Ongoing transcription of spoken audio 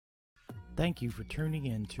Thank you for tuning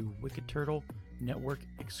in to Wicked Turtle Network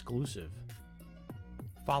exclusive.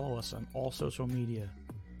 Follow us on all social media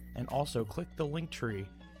and also click the link tree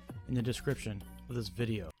in the description of this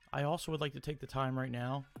video. I also would like to take the time right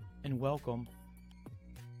now and welcome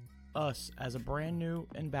us as a brand new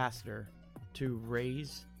ambassador to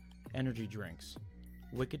Raze Energy Drinks.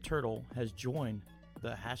 Wicked Turtle has joined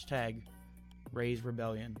the hashtag Raze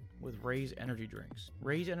Rebellion with Raze Energy Drinks.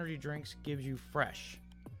 Raze Energy Drinks gives you fresh,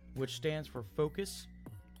 which stands for focus,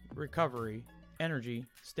 recovery, energy,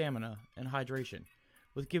 stamina, and hydration,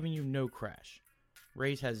 with giving you no crash.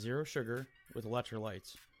 Raze has zero sugar with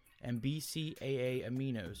electrolytes and BCAA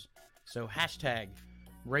aminos. So hashtag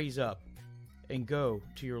Raise Up and go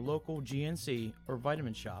to your local GNC or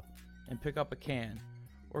vitamin shop and pick up a can,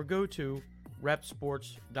 or go to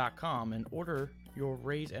repsports.com and order your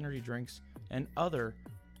Raze Energy Drinks and other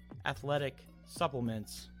athletic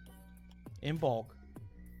supplements in bulk,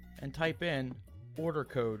 and type in order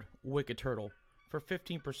code Wicked Turtle for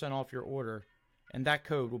 15% off your order, and that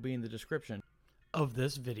code will be in the description of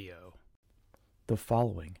this video. The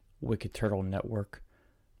following Wicked Turtle Network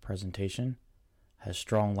presentation has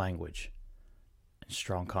strong language and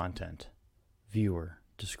strong content. Viewer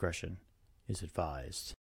discretion is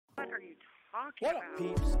advised. What are you talking What up,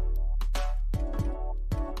 about? peeps?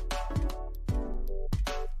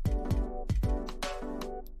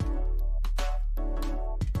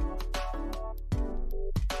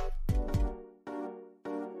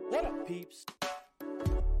 What up, peeps?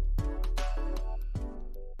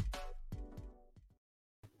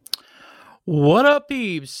 What up,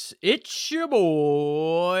 peeps? It's your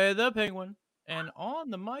boy, the Penguin. And on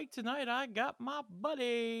the mic tonight, I got my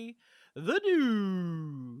buddy, the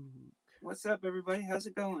Duke. What's up, everybody? How's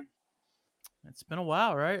it going? It's been a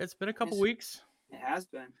while, right? It's been a couple weeks. It has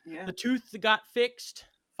been, yeah. The tooth got fixed,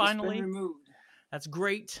 finally. It's been removed. That's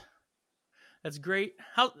great. That's great.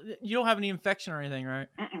 How you don't have any infection or anything, right?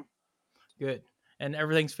 Mm-mm. Good. And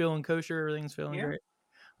everything's feeling kosher. Everything's feeling Yeah. great.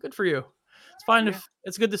 Good for you. It's fine. Yeah.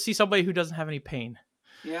 It's good to see somebody who doesn't have any pain.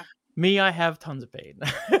 Yeah. Me, I have tons of pain.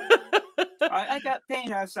 I got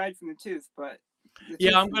pain aside from the tooth, but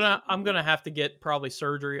Yeah, I'm gonna have to get probably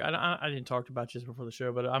surgery. I didn't talk about this before the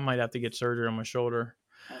show, but I might have to get surgery on my shoulder.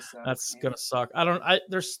 That's gonna suck.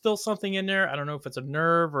 There's still something in there. I don't know if it's a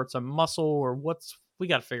nerve or it's a muscle or what's. We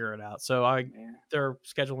got to figure it out. So they're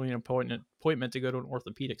scheduling an appointment to go to an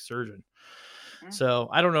orthopedic surgein. So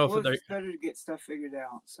I don't know if it's better to get stuff figured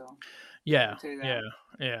out. So yeah.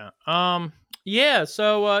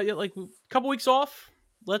 So like a couple weeks off.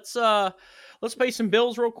 Let's pay some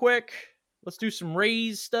bills real quick. Let's do some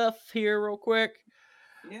Raze stuff here real quick.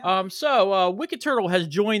 Yeah. So Wicked Turtle has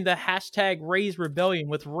joined the hashtag Raze Rebellion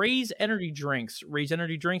with Raze Energy Drinks. Raze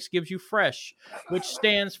Energy Drinks gives you fresh, which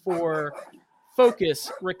stands for focus,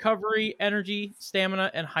 recovery, energy, stamina,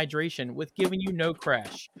 and hydration, with giving you no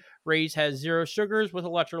crash. Raze has zero sugars with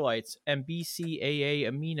electrolytes and BCAA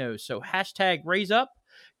aminos. So hashtag Raise Up.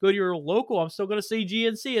 Go to your local, I'm still going to say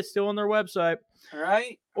GNC, it's still on their website. All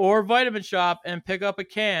right. Or vitamin shop and pick up a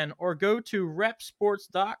can, or go to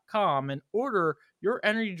repsports.com and order your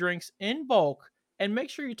energy drinks in bulk, and make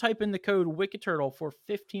sure you type in the code Wicked Turtle for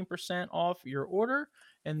 15% off your order,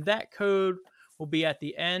 and that code will be at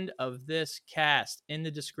the end of this cast in the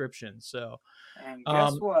description. So, And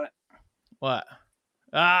guess what? What?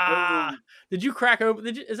 Boom. Did you crack open?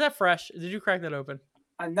 Is that fresh? Did you crack that open?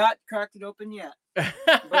 I've not cracked it open yet,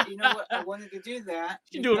 but you know what? I wanted to do that.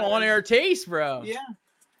 You do an on-air taste, bro. Yeah,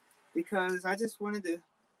 because I just wanted to.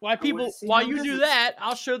 While you do that,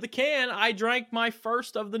 I'll show the can. I drank my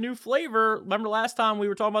first of the new flavor. Remember last time we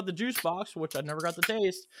were talking about the juice box, which I never got to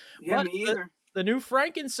taste. Yeah, But me either. The new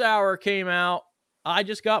Frankensour came out. I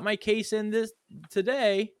just got my case in this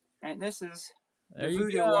today. And this is There the you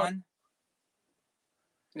voodoo go. one.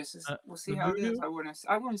 This is. We'll see the how it is. voodoo?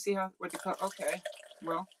 I want to see what the color. Okay.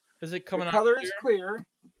 Well, Is it coming the out? color is clear.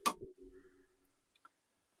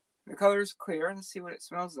 The color is clear. Let's see what it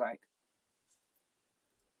smells like.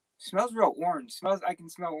 Smells real orange. I can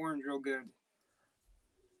smell orange real good.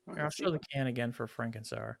 I'll show the can again for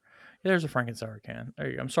Frankensour. There's a Frankensour can. There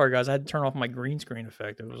you go. I'm sorry, guys. I had to turn off my green screen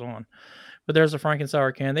effect. It was on. But there's a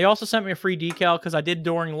Frankensour can. They also sent me a free decal because I did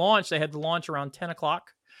during launch. They had the launch around 10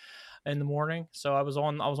 o'clock in the morning. So I was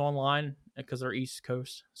online because they're East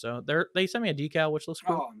Coast. So they sent me a decal, which looks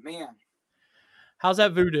cool. Oh, man. How's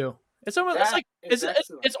that voodoo? It's almost it's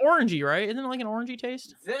excellent. it's orangey, right? Isn't it like an orangey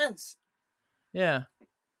taste? This. Yeah.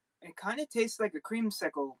 It kind of tastes like a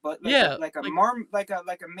creamsicle, but like a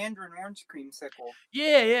mandarin orange creamsicle.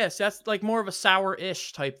 Yeah. So that's like more of a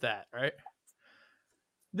sour-ish type that, right?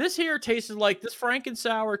 This here tasted like this Franken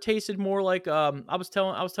sour tasted more like I was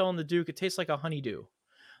telling the Duke it tastes like a honeydew.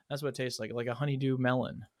 That's what it tastes like a honeydew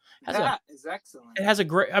melon. That is excellent. It has a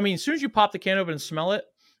great. I mean, as soon as you pop the can open and smell it,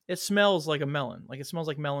 it smells like a melon. Like it smells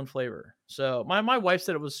like melon flavor. So my wife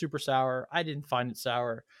said it was super sour. I didn't find it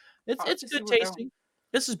sour. It's good tasting.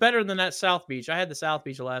 This is better than that South Beach. I had the South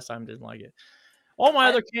Beach the last time. Didn't like it. All my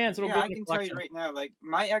other cans. Yeah, I can tell you right now, like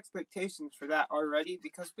my expectations for that already,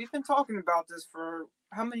 because we've been talking about this for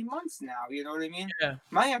how many months now? You know what I mean? Yeah.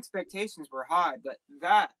 My expectations were high, but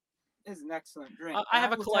that is an excellent drink. I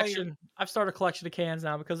have a collection. I've started a collection of cans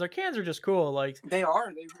now because their cans are just cool. Like they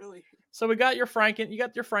are. They really. So we got your Franken. You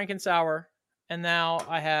got your Franken sour, and now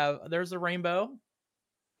I have. There's the rainbow.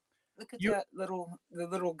 Look at the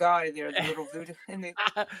little guy there, the little voodoo.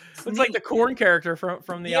 Looks like the Korn character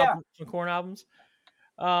from the album, from Korn albums.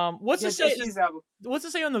 What's it say? What's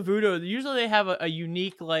it say on the voodoo? Usually they have a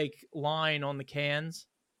unique like line on the cans.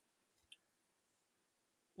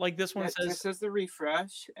 Like this one says. This is the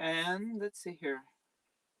refresh, and let's see here.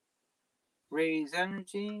 Raise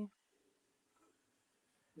energy.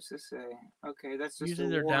 What's this say? Okay, that's just usually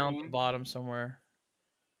they're down at the bottom somewhere.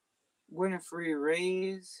 Win a free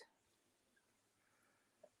raise.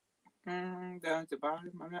 Down at the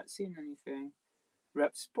bottom, I'm not seeing anything.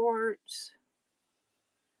 Rep Sports.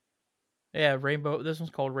 Yeah, rainbow. This one's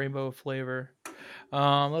called Rainbow Flavor.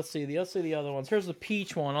 Let's see the other ones. Here's the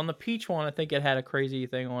peach one. On the peach one, I think it had a crazy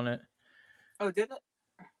thing on it. Oh, did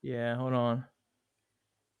it? Yeah, hold on.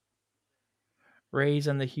 Rays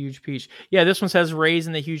and the Huge Peach. Yeah, this one says Rays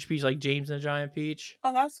and the Huge Peach, like James and the Giant Peach.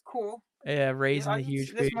 Oh, that's cool. Yeah, Rays and the Huge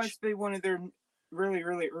Peach. This must be one of their really,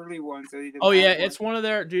 really early ones. Oh yeah, it's one of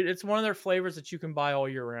their It's one of their flavors that you can buy all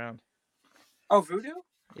year round. Oh, Voodoo?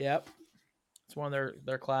 Yep. It's one of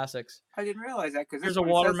their classics. I didn't realize that because there's a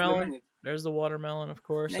watermelon. There's the watermelon, of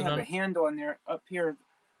course. They have a handle on there up here.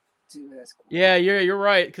 Dude, that's cool. Yeah, you're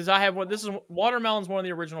right. Because I have one. This is watermelon's one of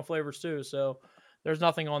the original flavors too. So there's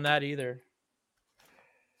nothing on that either.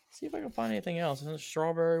 Let's see if I can find anything else. There's a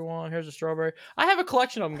strawberry one. Here's a strawberry. I have a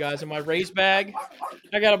collection of them, guys, in my raised bag.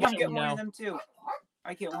 I got a bunch of them now. Of them too.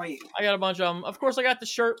 I can't wait. I got a bunch of them. Of course, I got the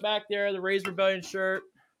shirt back there, the Raised Rebellion shirt.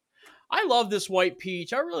 I love this white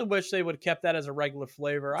peach. I really wish they would have kept that as a regular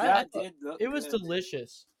flavor. It was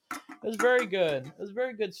delicious. It was very good. It was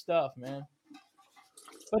very good stuff, man.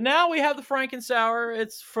 But now we have the Franken sour.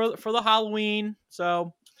 It's for the Halloween,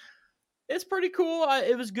 so it's pretty cool.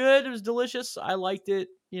 It was good. It was delicious. I liked it.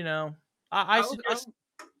 You know, go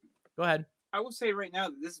ahead. I will say right now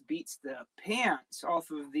that this beats the pants off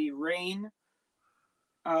of the Rain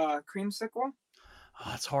creamsicle.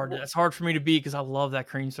 Oh, it's hard. It's hard for me to beat because I love that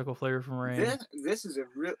creamsicle flavor from Rain. This is a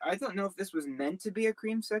real. I don't know if this was meant to be a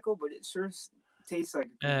creamsicle, but it sure tastes like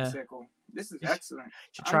a creamsicle. This is excellent.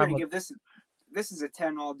 I'm gonna give this. This is a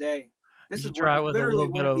 10 all day. This is literally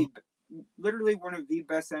one of the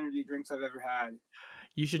best energy drinks I've ever had.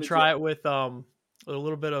 You should try it with a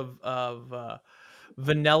little bit of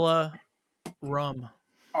vanilla rum.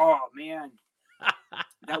 Oh man.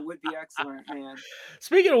 That would be excellent, man.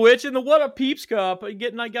 Speaking of which, in the What Up Peeps Cup, I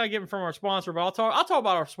gotta get them from our sponsor, but I'll talk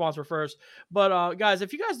about our sponsor first. But guys,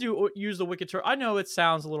 if you guys do use the Wicked Turtle, I know it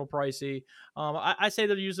sounds a little pricey. I say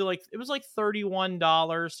they're usually it was like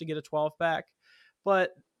 $31 to get a 12-pack,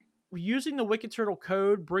 but using the Wicked Turtle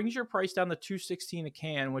code brings your price down to $2.16 a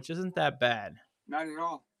can, which isn't that bad. Not at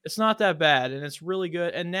all. It's not that bad, and it's really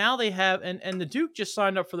good. And now they have, and the Duke just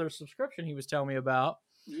signed up for their subscription he was telling me about.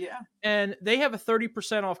 Yeah. And they have a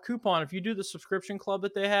 30% off coupon. If you do the subscription club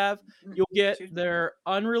that they have, you'll get their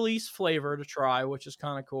unreleased flavor to try, which is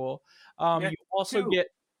kind of cool. You also get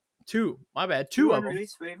two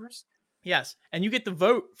unreleased flavors. Yes. And you get the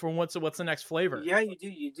vote for what's the next flavor. Yeah,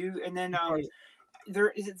 you do. And then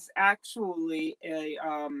there is actually a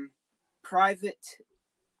private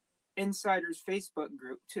insiders Facebook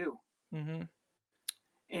group too. Mm-hmm.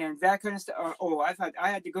 And that kind of stuff. I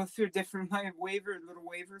had to go through different little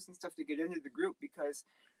waivers and stuff to get into the group, because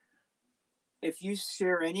if you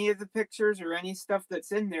share any of the pictures or any stuff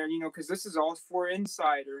that's in there, because this is all for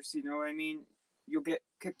insiders, what I mean, you'll get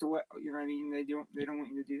kicked away. You know what I mean? They don't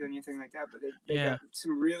want you to do anything like that, but they got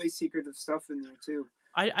some really secretive stuff in there too.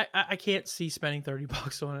 I can't see spending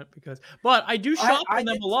 $30 on it but I do shop for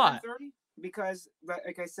them a lot. Because,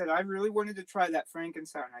 like I said, I really wanted to try that Franken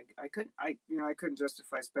sour. I couldn't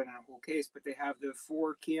justify spending a whole case, but they have the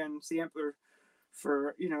 4-can sampler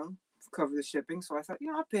for cover the shipping. So I thought,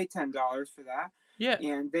 I'll pay $10 for that. Yeah.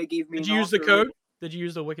 And they gave me. Did you use the code? Did you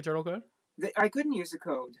use the Wicked Turtle code? I couldn't use the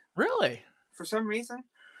code. Really? For some reason.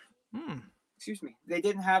 Excuse me. They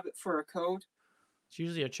didn't have it for a code. It's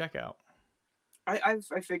usually a checkout. I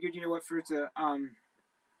figured, for it to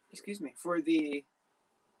for the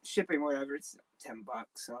shipping, whatever. It's $10.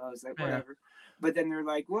 So I was like, Yeah. whatever. But then they're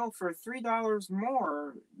like, well, for $3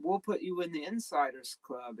 more, we'll put you in the Insiders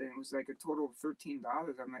Club, and it was like a total of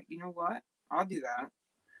 $13. I'm like, you know what? I'll do that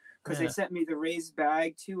because they Yeah. sent me the raised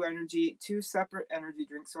bag, two separate energy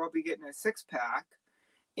drinks, so I'll be getting a 6-pack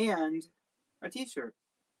and a T-shirt.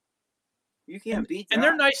 You can't beat that. And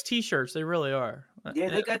they're nice T-shirts. They really are. Yeah,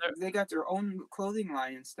 they got their own clothing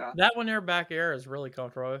line and stuff. That one there back air is really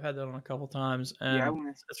comfortable. I've had that on a couple times, and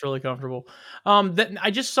Yeah, it's really comfortable.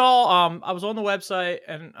 I just saw. I was on the website,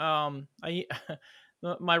 and I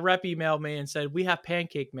my rep emailed me and said we have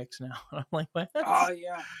pancake mix now. I'm like, what? oh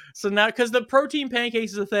yeah. So now, because the protein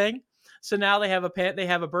pancakes is a thing, so now they have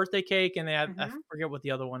a birthday cake, and they have I forget what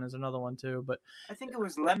the other one is. Another one too, but I think it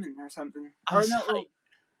was lemon or something. I Or was no,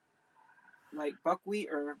 like buckwheat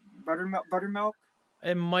or buttermilk.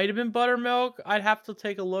 it might have been buttermilk. I'd have to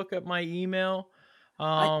take a look at my email.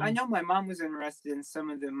 I know my mom was interested in some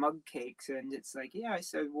of the mug cakes, and it's like, yeah, I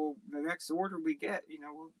said, well, the next order we get,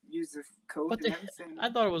 we'll use the code But and everything. I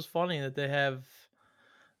thought it was funny that they have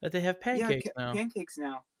pancakes now. Pancakes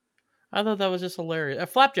now. I thought that was just hilarious.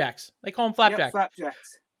 Flapjacks. They call them flapjacks. Yep,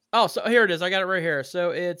 flapjacks. Oh, so here it is. I got it right here. So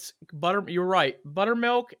it's butter. You're right.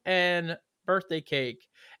 Buttermilk and birthday cake,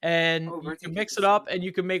 and you can mix it up, and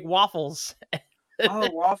you can make waffles. Oh,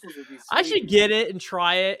 waffles would be sweet. I should get it and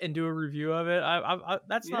try it and do a review of it.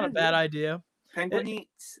 That's not a bad idea. Penguin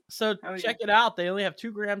Eats. So check it out. They only have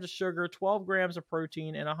 2 grams of sugar, 12 grams of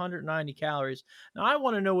protein, and 190 calories. Now I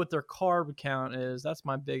want to know what their carb count is. That's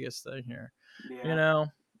my biggest thing here. Yeah.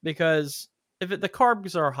 Because if the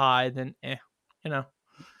carbs are high, then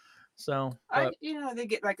So they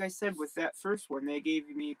get, like I said, with that first one, they gave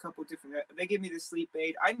me a couple different. They gave me the sleep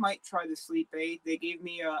aid. I might try the sleep aid. They gave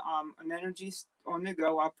me an energy on the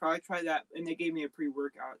go. I'll probably try that, and they gave me a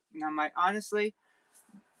pre-workout. Now, honestly,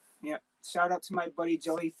 yeah. Shout out to my buddy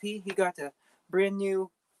Joey P. He got the brand new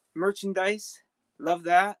merchandise. Love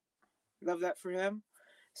that. Love that for him.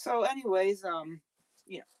 So, anyways,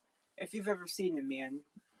 if you've ever seen him, man,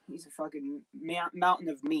 he's a fucking mountain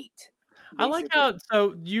of meat. Basically. I like how.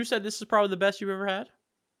 So you said this is probably the best you've ever had.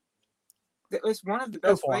 It's one of the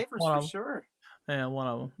best flavors for sure. Yeah, one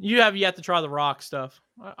of them. You have yet to try the rock stuff.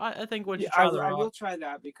 I think once you try the rock, I will try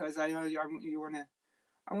that because I know you want to.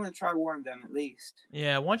 I want to try one of them at least.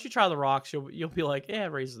 Yeah, once you try the rocks, you'll be like, yeah,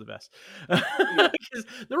 Ray's is the best. Because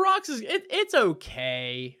the rocks it's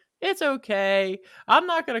okay. It's okay. I'm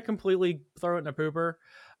not gonna completely throw it in a pooper.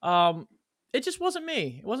 It just wasn't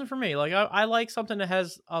me. It wasn't for me. Like I like something that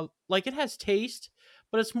has it has taste,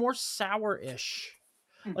 but it's more sour-ish.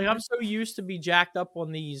 Mm-hmm. Like I'm so used to be jacked up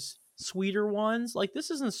on these sweeter ones. Like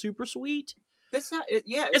this isn't super sweet. It's not.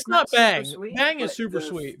 It's not Bang. Sweet, Bang is super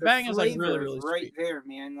sweet. Bang is like really, really right sweet. There,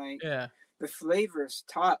 man. Like yeah, the flavor is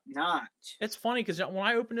top notch. It's funny because when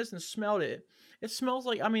I opened this and smelled it, it smells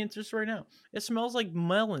like. I mean, just right now, it smells like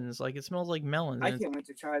melons. Like it smells like melons. I can't wait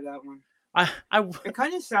to try that one. It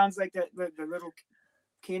kind of sounds like the little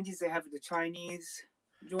candies they have at the Chinese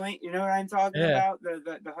joint. You know what I'm talking about?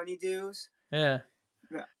 The honeydews. Yeah.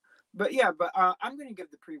 But I'm gonna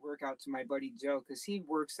give the pre-workout to my buddy Joe because he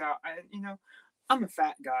works out. I'm a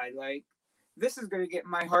fat guy. Like this is gonna get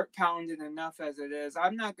my heart pounding enough as it is.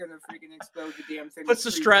 I'm not gonna freaking explode the damn thing. Puts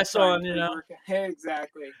the stress on, Hey,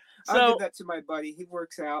 exactly. So, I'll give that to my buddy. He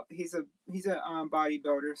works out. He's a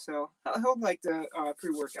bodybuilder, so he'll like the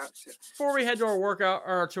pre-workout shit. Before we head to our workout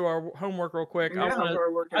or to our homework real quick, I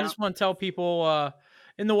just want to tell people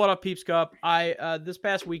in the What Up Peeps Cup, this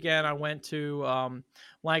past weekend I went to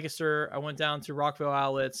Lancaster. I went down to Rockville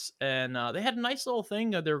Outlets, and they had a nice little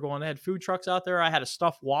thing that they were going. They had food trucks out there. I had a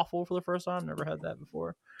stuffed waffle for the first time. Never had that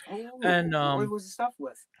before. Oh, and what was the stuff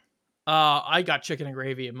with? I got chicken and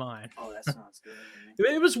gravy in mine. Oh, that sounds good.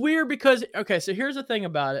 It was weird because so here's the thing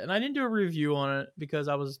about it, and I didn't do a review on it because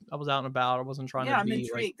I was out and about. I wasn't trying to be. I'm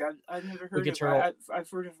intrigued. I've never heard of. I've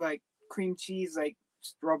heard of like cream cheese, like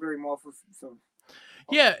strawberry waffle. So.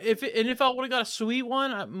 Yeah, if I would have got a sweet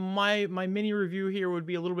one, my mini review here would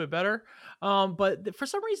be a little bit better. But for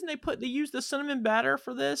some reason they use the cinnamon batter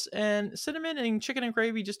for this, and cinnamon and chicken and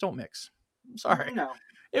gravy just don't mix. I'm sorry. No.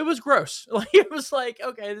 It was gross. Like it was like,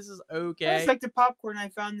 okay, this is okay. It's like the popcorn I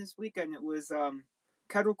found this weekend. It was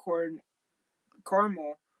kettle corn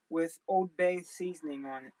caramel with Old Bay seasoning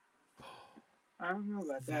on it. I don't know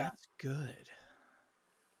about that. That's good.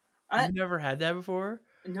 I've never had that before.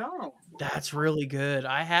 No. That's really good.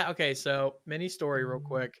 So mini story real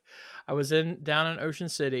quick. I was down in Ocean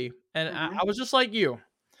City, and I was just like you.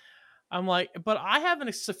 I'm like, but I have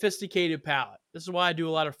a sophisticated palate. This is why I do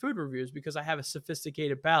a lot of food reviews, because I have a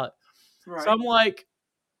sophisticated palate. Right. So I'm like,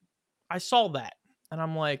 I saw that. and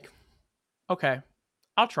I'm like, okay,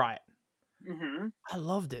 I'll try it. Mm-hmm. I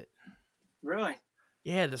loved it. Really?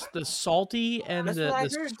 Yeah, the salty and That's what I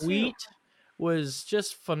the heard too. sweet was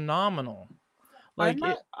just phenomenal. I'm Like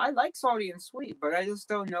not. it. I like salty and sweet, but I just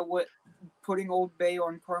don't know what putting Old Bay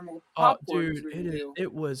on caramel Oh, popcorn is dude, going to do.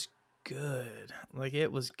 it was good. Like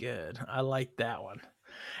it was good. I like that one.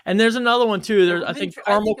 And there's another one too. It There's would I have think I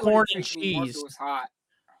caramel think it would corn and intrigue me more if it cheese. was hot.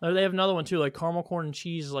 They have another one too, like caramel corn and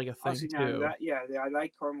cheese is like a Oh, thing see now too. that I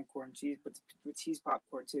like caramel corn cheese, but with cheese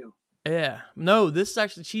popcorn too. Yeah. No, this is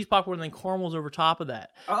actually cheese popcorn and then caramels over top of that.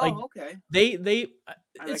 Like Oh, okay. they I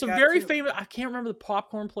it's like a that very too. famous I can't remember the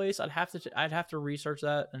popcorn place. I'd have to research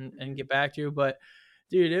that and get back to you, but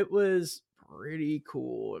dude, it was pretty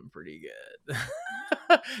cool and pretty good.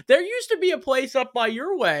 There used to be a place up by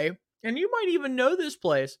your way, and you might even know this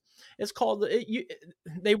place. It's called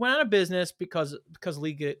they went out of business because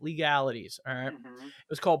legalities, all right? Mm-hmm. It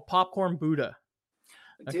was called Popcorn Buddha.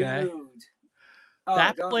 Okay. Dude. Oh,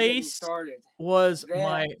 That don't get me place started. was They're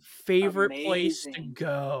my favorite place to amazing.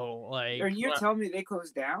 go. Are Like, you telling me they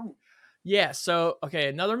closed down? yeah. So, okay,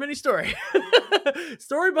 another mini story.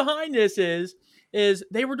 Story behind this is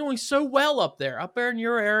they were doing so well up there in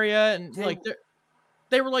your area, and They like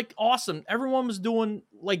they were like awesome. Everyone was doing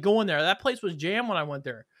like going there. That place was jam when I went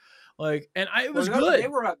there. Like, and it well, was no, they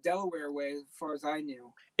good. were up Delaware way as far as I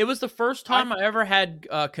knew. It was the first I time I ever had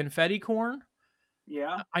confetti corn.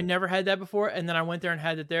 yeah. I never had that before, and then I went there and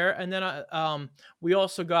had it there, and then we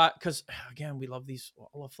also got because again we love I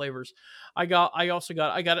love flavors. I got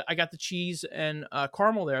the cheese and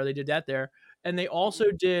caramel there. They did that there, and they also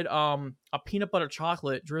Mhm. did a peanut butter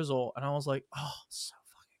chocolate drizzle, and I was like, oh, so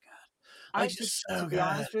fucking good, I like should, just to so be good.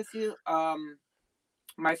 honest with you,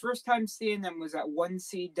 my first time seeing them was at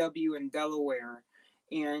 1CW in Delaware,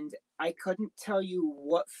 and I couldn't tell you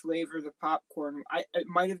what flavor the popcorn. It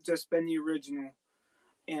might have just been the original,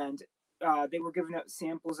 and they were giving out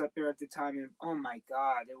samples up there at the time, and oh my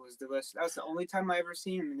god, it was delicious. That was the only time I ever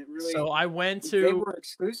seen them, and it really So I went they to were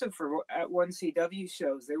exclusive for at 1CW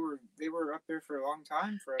shows. They were up there for a long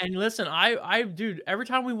time, and forever. listen, dude, every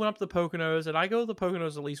time we went up to the Poconos, and I go to the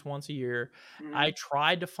Poconos at least once a year, I Mm-hmm.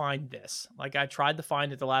 tried to find this. Like I tried to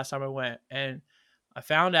find it the last time I went, and I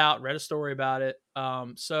found out, read a story about it.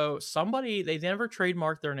 So somebody they never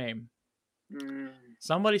trademarked their name. Mm.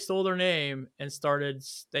 Somebody stole their name and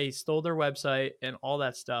they stole their website and all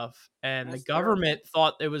that stuff. And the That's terrible. government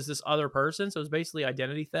thought it was this other person, so it was basically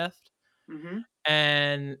identity theft. Mm-hmm.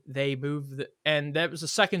 And they moved, and that was the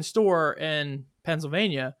second store in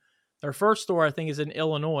Pennsylvania. Their first store, I think, is in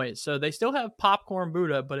Illinois. So they still have Popcorn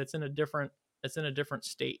Buddha, but it's in a different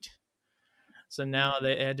state. So now Mm.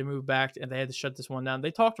 they had to move back and they had to shut this one down.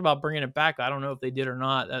 They talked about bringing it back. I don't know if they did or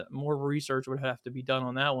not. More research would have to be done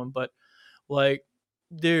on that one. But like,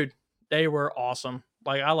 dude, they were awesome.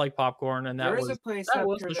 Like I like popcorn, and There is a place that up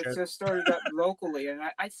was here the that's shit. just started up locally, and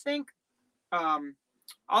I think um,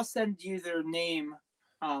 I'll send you their name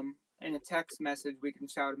in a text message. We can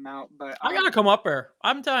shout them out. But I gotta come up there.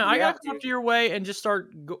 I'm telling you, I yeah, gotta come up dude, to your way and just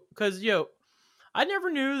start because I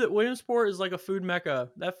never knew that Williamsport is like a food mecca.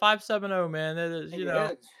 That 570, man, that is, it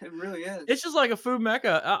is. It really it's is. just like a food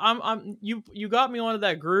mecca. I'm you got me onto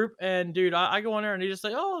that group, and dude, I go on there and they just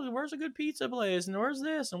like, oh, where's a good pizza place, and where's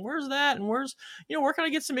this, and where's that, and where's where can I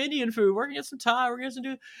get some Indian food? Where can I get some Thai? Where can I get some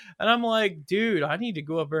dude? And I'm like, dude, I need to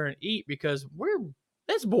go up there and eat because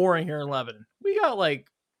it's boring here in Lebanon. We got like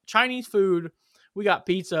Chinese food, we got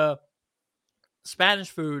pizza, Spanish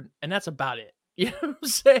food, and that's about it. You know what I'm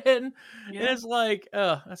saying? And Yeah. it's like,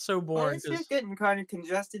 that's so Well, boring it's just because getting kind of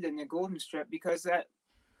congested in the Golden Strip because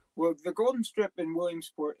the Golden Strip in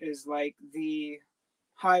Williamsport is like the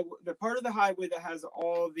part of the highway that has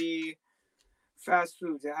all the fast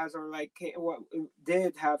foods. It has what it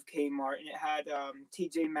did have Kmart, and it had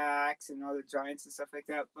TJ Maxx and other giants and stuff like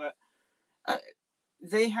that. But uh,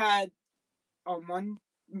 they had on one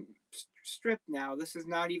strip now. This is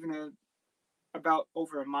not even about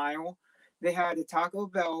over a mile. They had a Taco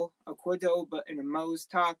Bell, a Qdoba, and a Moe's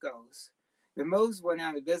Tacos. The Moe's went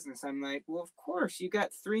out of business. I'm like, well, of course, you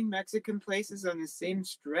got 3 Mexican places on the same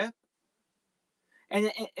strip.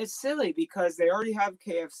 And it's silly because they already have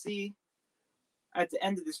KFC at the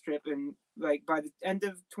end of the strip, and like by the end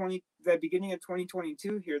of the beginning of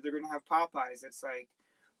 2022 here, they're gonna have Popeyes. It's like,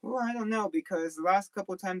 well, I don't know because the last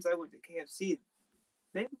couple of times I went to KFC,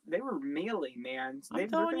 they were mealy, man. I'm They're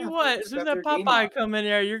telling gonna you have to what, as soon as step that their game Popeye up. come in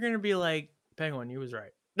there, you're gonna be like, Penguin, you was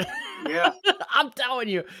right. Yeah. I'm telling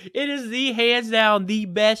you, it is the hands down the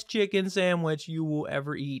best chicken sandwich you will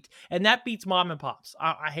ever eat, and that beats mom and pops.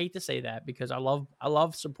 I hate to say that because I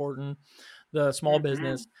love supporting the small Mm-hmm.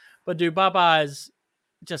 business, but dude, Popeyes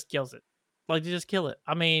just kills it. Like, they just kill it.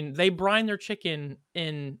 I mean, they brine their chicken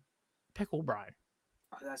in pickle brine.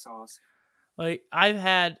 Oh, that's awesome. Like, I've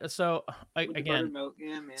had With the again, buttermilk,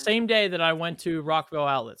 yeah, man. same day that I went to Rockville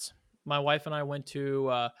Outlets. My wife and I went to,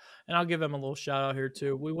 and I'll give them a little shout out here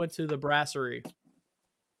too. We went to the brasserie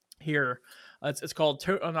here. It's called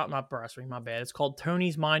not brasserie, my bad. It's called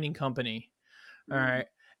Tony's Mining Company. All right,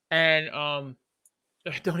 and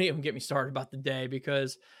don't even get me started about the day,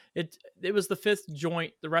 because it was the 5th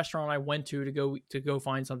joint, the restaurant I went to go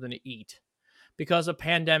find something to eat. Because of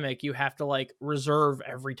pandemic, you have to like reserve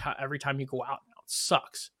every time you go out now. It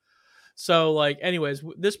sucks. So like, anyways,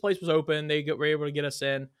 this place was open. They were able to get us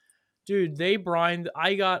in. Dude, they brined.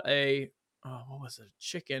 I got what was it?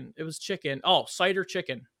 Chicken. It was chicken. Oh, cider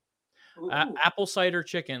chicken. Apple cider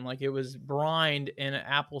chicken. Like, it was brined in an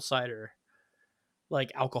apple cider,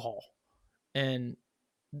 like alcohol, and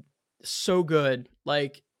so good.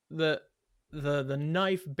 Like, the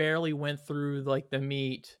knife barely went through like the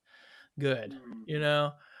meat. Good, you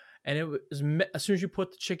know. And it was, as soon as you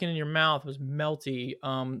put the chicken in your mouth, it was melty.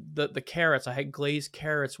 The carrots, I had glazed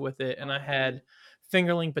carrots with it, and I had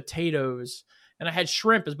fingerling potatoes, and I had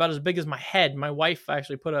shrimp about as big as my head. My wife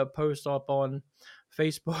actually put a post up on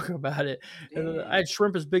Facebook about it. I had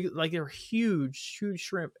shrimp as big, like, they were huge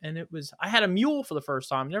shrimp. And I had a mule for the first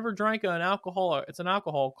time. Never drank an alcohol. It's an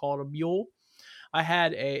alcohol called a mule.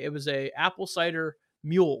 It was a apple cider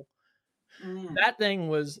mule. That thing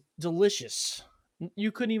was delicious.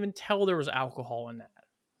 You couldn't even tell there was alcohol in that.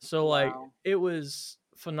 So like, it was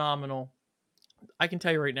phenomenal. I can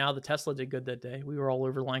tell you right now, the Tesla did good that day. We were all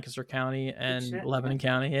over Lancaster County and Lebanon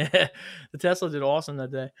County. Yeah. The Tesla did awesome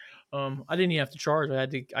that day. I didn't even have to charge.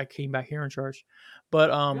 I came back here and charged.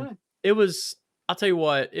 But it was, I'll tell you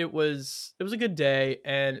what, it was a good day,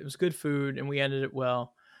 and it was good food, and we ended it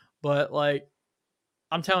well. But like,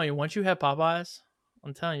 I'm telling you, once you have Popeyes,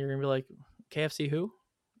 I'm telling you, you're gonna be like, KFC who?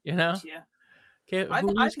 You know? Yeah. I've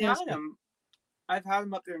had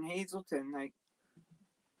them up there in Hazleton. Like,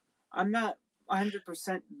 I'm not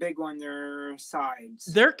 100% big on their sides.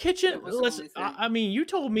 Their kitchen. Listen, I mean, you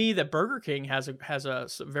told me that Burger King has a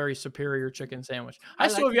very superior chicken sandwich. I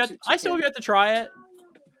still have yet to try it.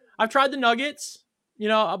 I've tried the nuggets, you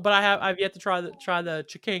know, but I've yet to try the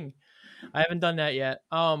chicken. I haven't done that yet.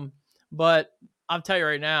 But I'll tell you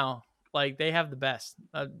right now, like, they have the best.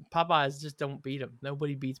 Popeyes just don't beat them.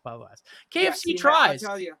 Nobody beats Popeyes. KFC tries. I'll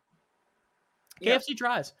tell you. KFC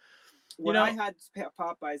tries. When I had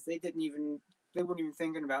Popeyes, they weren't even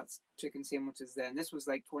thinking about chicken sandwiches then. This was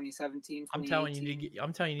like 2017. I'm telling you, you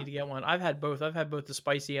need to get one. I've had both. I've had both the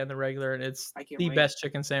spicy and the regular, and it's the best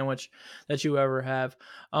chicken sandwich that you ever have.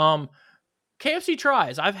 KFC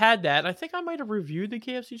tries. I've had that. I think I might have reviewed the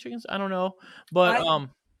KFC chickens. I don't know, but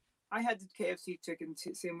I had the KFC chicken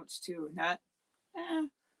sandwich too, and that.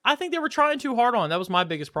 I think they were trying too hard on. That was my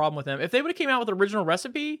biggest problem with them. If they would have came out with the original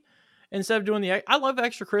recipe instead of doing I love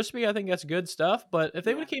extra crispy. I think that's good stuff. But if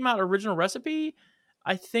they would have came out original recipe,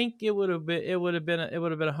 I think it would have been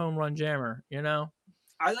a home run jammer. You know.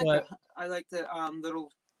 I like the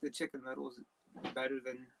chicken littles better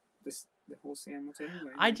than the whole sandwich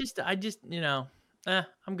anyway. I just you know,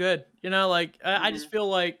 I'm good. You know, like I just feel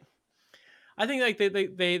like. I think like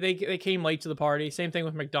they came late to the party. Same thing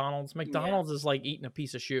with McDonald's. McDonald's is like eating a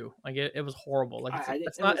piece of shoe. Like, it was horrible. Like,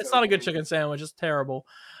 it's not a good chicken sandwich. It's terrible.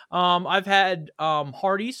 I've had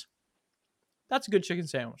Hardee's. That's a good chicken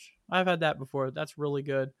sandwich. I've had that before. That's really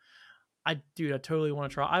good. I totally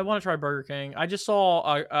want to try. I want to try Burger King. I just saw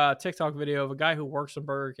a TikTok video of a guy who works at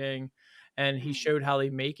Burger King, and he showed how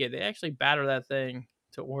they make it. They actually batter that thing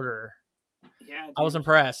to order. Yeah, dude. I was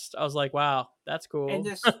impressed. I was like, wow, that's cool. And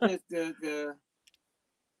the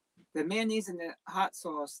mayonnaise and the hot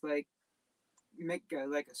sauce, like, make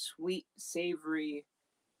like a sweet, savory.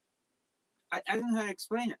 I don't know how to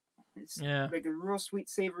explain it. It's like a real sweet,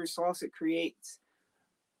 savory sauce it creates.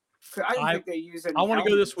 I don't think they use any. I want to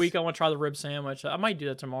go this week. I want to try the rib sandwich. I might do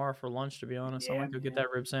that tomorrow for lunch, to be honest. I might go get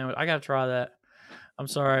that rib sandwich. I got to try that. I'm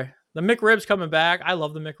sorry. The McRib's coming back. I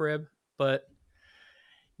love the McRib, but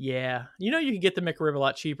yeah, you can get the McRib a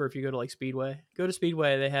lot cheaper if you go to like Speedway. Go to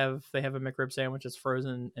Speedway. They have a McRib sandwich that's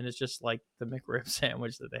frozen, and it's just like the McRib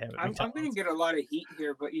sandwich that they have. I'm going to get a lot of heat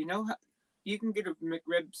here, but you know how you can get a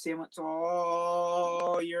McRib sandwich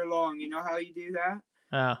all year long. You know how you do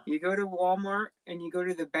that? You go to Walmart and you go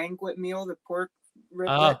to the banquet meal, the pork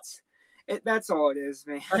riblets. That's all it is,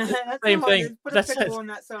 man. That's same thing. Put a pickle on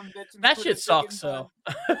that son of a bitch. That shit sucks, so.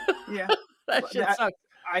 Yeah. That shit sucks.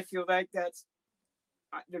 I feel like that's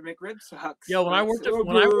the McRib sucks. Yo, when I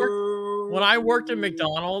worked at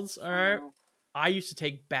McDonald's, all right, I used to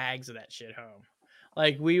take bags of that shit home.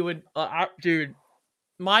 Like, we would, dude,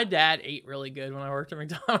 My dad ate really good when I worked at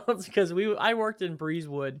McDonald's because I worked in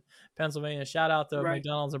Breezewood, Pennsylvania. Shout out to Right.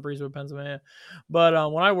 McDonald's in Breezewood, Pennsylvania. But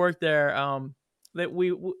when I worked there, that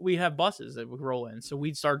we have buses that would roll in, so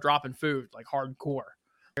we'd start dropping food like hardcore,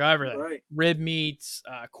 like everything, Right. rib meats,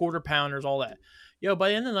 quarter pounders, all that. Yo, by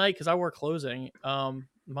the end of the night, because I work closing,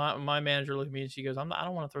 my manager looked at me and she goes, I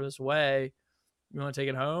don't want to throw this away. You want to take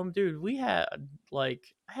it home, dude? I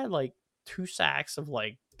had like 2 sacks of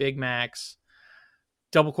like Big Macs,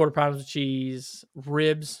 double quarter pounders of cheese,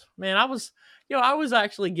 ribs. Man, I was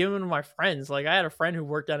actually giving them to my friends. Like, I had a friend who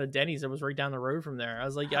worked at a Denny's that was right down the road from there. I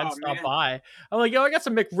was like, I'd Oh stop man, by. I'm like, yo, I got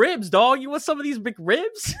some McRibs, dog. You want some of these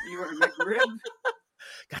McRibs? you want a McRib?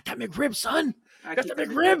 Got that McRib, son. I Got keep the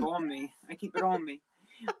the McRib. McRib on me. I keep it on me.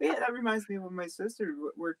 But yeah, that reminds me of when my sister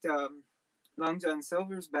worked Long John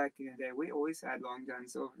Silver's back in the day. We always had Long John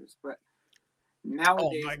Silver's, but Oh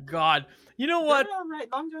nowadays my god. You know what? they're all right.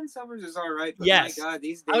 Long John Silver's is all right, but Yes. my god,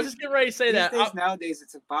 these I was days, just getting ready to say that. nowadays,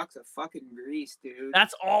 it's a box of fucking grease, dude.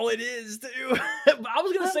 That's all it is, dude. But I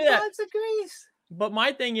was gonna say that. Box of grease. But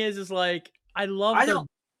my thing is like I love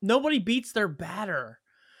nobody beats their batter.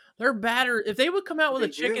 Their batter, if they would come out with They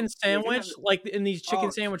a chicken do. sandwich, like in these chicken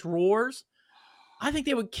Oh. sandwich roars, I think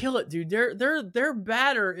they would kill it, dude. Their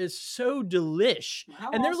batter is so delish.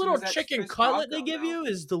 How And their awesome little is that chicken fish cutlet taco, they give though? you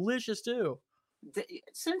is delicious too.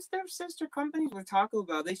 Since they're sister companies with Taco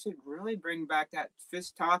Bell, they should really bring back that fish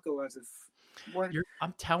taco as one.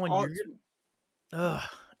 I'm telling all- you.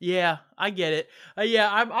 Yeah, I get it. Yeah,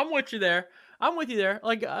 I'm with you there. I'm with you there.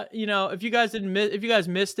 Like, if you guys if you guys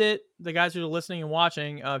missed it, the guys who are listening and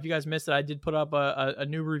watching, if you guys missed it, I did put up a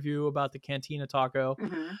new review about the Cantina taco.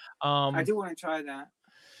 Mhm. Um, I do want to try that.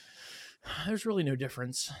 There's really no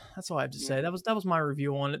difference. That's all I have to say. Yeah. That was my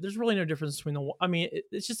review on it. There's really no difference between the. I mean,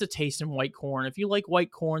 it's just a taste in white corn. If you like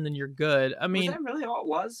white corn, then you're good. I mean, Was that really all it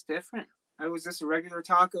was? Different? It was just a regular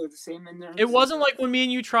taco, the same in there. it wasn't like when me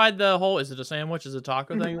and you tried the whole "is it a sandwich, is it a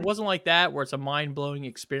taco" thing. It Mhm. wasn't like that where it's a mind blowing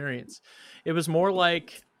experience. It was more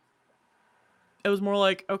like.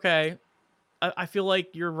 Okay, I feel like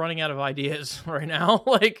you're running out of ideas right now.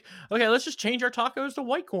 Like, okay, let's just change our tacos to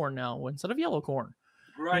white corn now instead of yellow corn.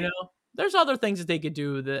 Right. You know, there's other things that they could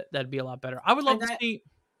do that'd be a lot better. I would love And to see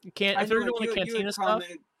I if they're know doing the you Cantina had stuff.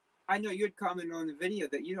 commented. I know you had commented on the video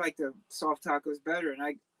that you like the soft tacos better, and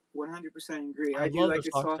I 100% agree. I do love like the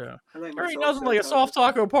it soft. taco. I like There my ain't soft nothing like a taco. soft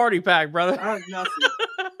taco party pack, brother. I like nothing.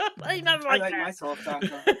 There ain't nothing I like like that. my soft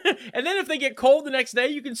taco. And then if they get cold the next day,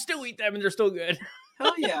 you can still eat them and they're still good.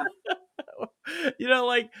 Hell yeah.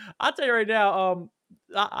 Like I'll tell you right now,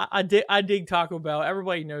 I dig Taco Bell.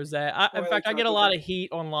 Everybody knows that. In I fact, like I get a Taco lot Bell. of heat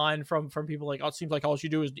online from people like, oh, it seems like all you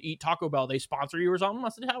do is eat Taco Bell. They sponsor you or something. I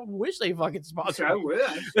said, I wish they fucking sponsor I me. would.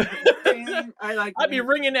 Man, I like. I'd be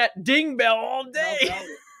ringing that ding bell all How day. about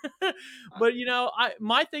it? But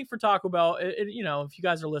my thing for Taco Bell, if you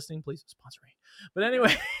guys are listening, please sponsor me. But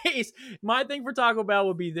anyways, my thing for Taco Bell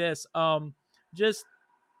would be this: just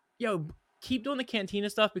keep doing the Cantina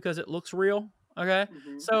stuff because it looks real. Okay,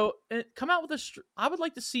 Mhm. so come out with I would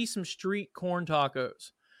like to see some street corn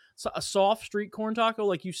tacos, so a soft street corn taco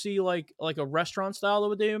like you see like a restaurant style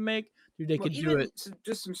that they would make. Dude, they could do it.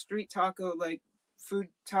 Just some street taco, like food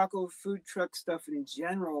truck stuff in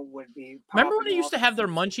general would be. Remember when they popping used to off. have their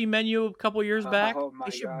munchie menu a couple years back? Oh my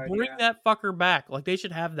They should God, bring yeah. that fucker back. Like they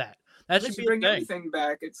should have that. That They should should be bring a thing. everything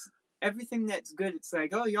back. It's everything that's good. It's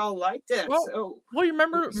like, oh, y'all like this. Well, you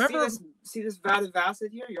remember see this vat of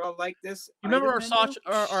acid here? Y'all like this? You remember item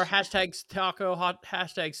our hashtag taco hot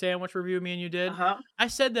hashtag sandwich review me and you did? Uh-huh. I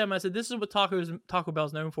said this is what Taco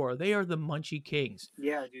Bell's known for. They are the munchie kings.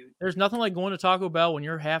 Yeah, dude. There's nothing like going to Taco Bell when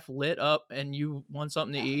you're half lit up and you want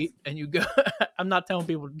something to eat and you go. I'm not telling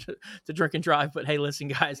people to drink and drive, but hey, listen,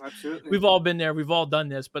 guys, Absolutely. we've all been there. We've all done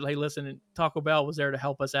this. But hey, listen, Taco Bell was there to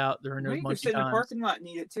help us out during those You can munchie sit in the times. parking lot and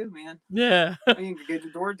eat it too, man. Yeah. You can get the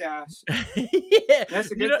DoorDash. Yeah. That's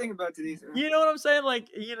the good thing about today's. You know what I'm saying? Like,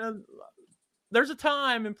 there's a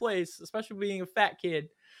time and place, especially being a fat kid.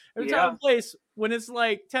 There's a time and place when it's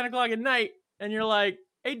like 10 o'clock at night and you're like,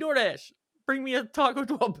 hey, DoorDash, bring me a Taco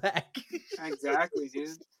 12 pack. Exactly, dude.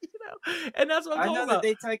 And that's what I'm talking I know about.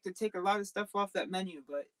 that they like to take a lot of stuff off that menu,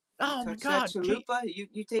 but Oh my touch God. that chalupa,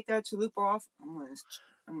 you take that chalupa off. I'm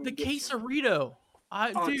gonna The get you. quesarito.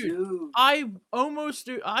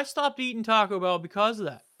 Dude. I stopped eating Taco Bell because of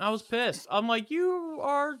that. I was pissed. I'm like,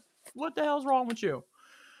 what the hell's wrong with you?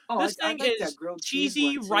 This I thing like that is grilled cheese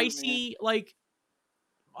cheesy, one too, ricey. Like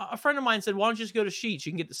a friend of mine said, why don't you just go to Sheetz?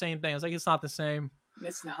 You can get the same thing. I was like, it's not the same.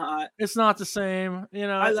 It's not. It's not the same, you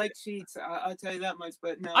know. I like Sheets. I'll tell you that much.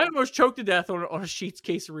 But I no. almost choked to death on a Sheets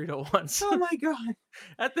quesarito once. Oh my god.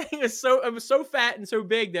 That thing is so, it was so fat and so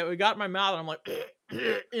big that it got in my mouth, and I'm like,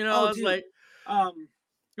 you know, Oh, I was dude. like,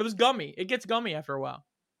 it was gummy. It gets gummy after a while.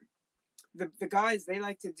 The guys, they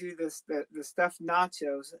like to do the stuffed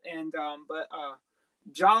nachos, and but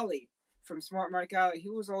Jolly from Smart Mark Out, he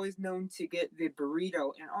was always known to get the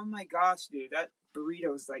burrito, and oh my gosh, dude, that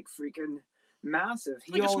burrito is like freaking massive. It's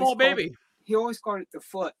like a small baby. He always called it the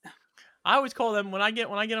foot. I always call them when I get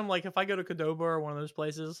them, like if I go to Qdoba or one of those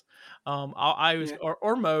places, I always,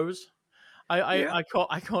 or Moe's. I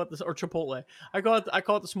call it this, or Chipotle. I call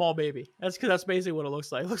it the small baby. That's because that's basically what it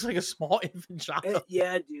looks like. It looks like a small infant child.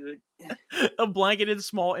 Yeah, dude. A blanketed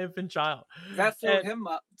small infant child. That filled him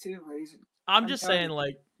up too. I'm just saying,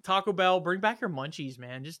 like, Taco Bell, bring back your munchies,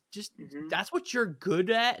 man. Just that's what you're good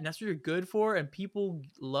at, and that's what you're good for, and people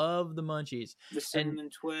love the munchies. The cinnamon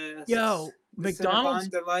twist. Yo, McDonald's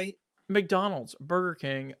Delight. McDonald's, Burger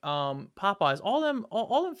King, Popeyes, all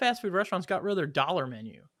them fast food restaurants got rid of their dollar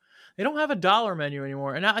menu. They don't have a dollar menu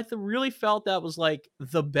anymore, and I really felt that was like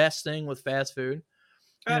the best thing with fast food.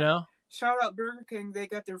 You know? Shout out Burger King. They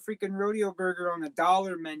got their freaking rodeo burger on a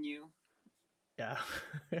dollar menu. Yeah.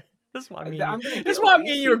 That's why I mean. That's why I'm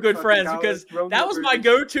getting you are good friends, because that was my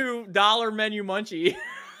go-to dollar menu munchie.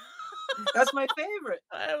 That's my favorite.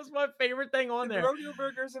 That was my favorite thing on there. Rodeo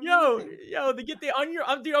burgers. Amazing. Yo, they get the onion.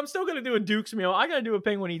 Dude, I'm still gonna do a Duke's meal. I gotta do a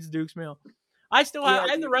Penguin Eats Duke's meal. I still have,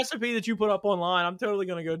 I have the recipe that you put up online. I'm totally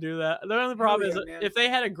gonna go do that. The only problem is if they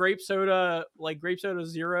had a grape soda, like grape soda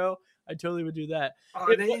zero, I totally would do that.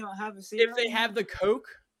 Oh, they don't have a zero. If they have the Coke,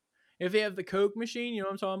 if they have the Coke machine, you know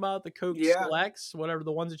what I'm talking about? The Coke Selects, whatever,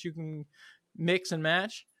 the ones that you can mix and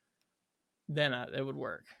match, then it would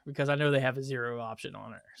work, because I know they have a zero option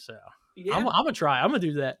on it. So I'm gonna try. I'm gonna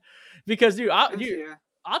do that, because dude, I'll tell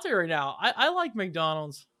you right now, I like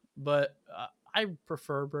McDonald's, but I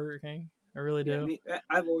prefer Burger King. I really do.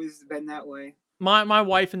 I've always been that way. My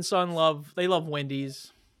wife and son love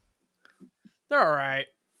Wendy's. They're all right.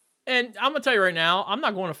 And I'm gonna tell you right now, I'm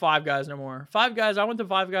not going to Five Guys no more. Five Guys, I went to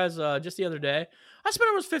Five Guys just the other day. I spent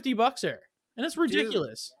almost $50 there, and it's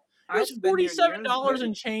ridiculous. Dude, it's $47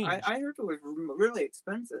 and change. I heard it was really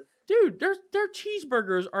expensive. Dude, their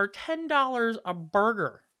cheeseburgers are $10 a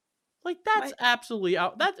burger. Like, that's absolutely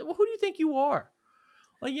out. Who do you think you are?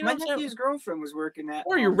 Like, you know, my nephew's girlfriend was working at.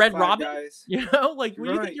 Or you're Red Robin, you know, like,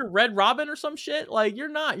 when you think you're Red Robin or some shit, like, you're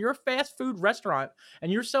not. You're a fast food restaurant,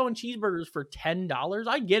 and you're selling cheeseburgers for $10.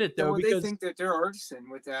 I get it though, because they think that they're artisan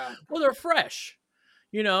with that. Well, they're fresh,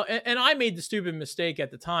 you know. And I made the stupid mistake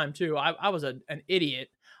at the time too. I was an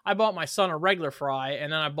idiot. I bought my son a regular fry,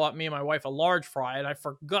 and then I bought me and my wife a large fry, and I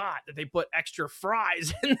forgot that they put extra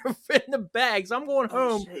fries in the bags. I'm going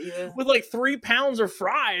home with like 3 pounds of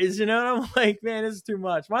fries, you know, and I'm like, man, this is too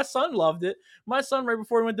much. My son loved it. My son, right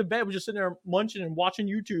before he went to bed, was just sitting there munching and watching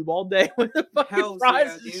YouTube all day with the fucking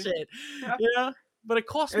fries and shit. Yeah, but it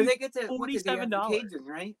cost me $47. Cajun,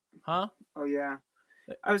 right? Huh? Oh yeah.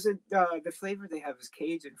 I was the flavor they have is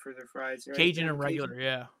Cajun for their fries, right? Cajun and regular,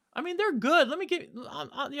 yeah. I mean, they're good. Let me get.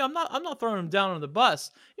 I'm not throwing them down on the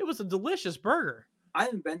bus. It was a delicious burger. I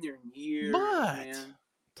haven't been there in years, but man.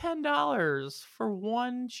 $10 for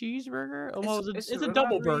one cheeseburger. Well, it's a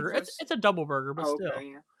double burger. It's a double burger, but still.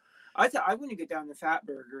 Yeah. I want to get down the fat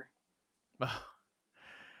burger.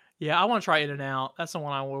 Yeah, I want to try In-N-Out. That's the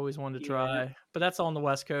one I always wanted to try. But that's on the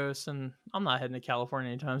West Coast, and I'm not heading to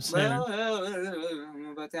California anytime soon. Well, I don't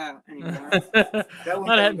know about that anymore.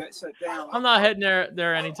 Got shut down. I'm not heading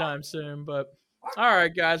there anytime soon. But all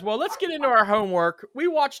right, guys. Well, let's get into our homework. We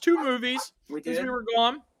watched 2 movies since we were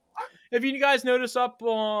gone. If you guys notice up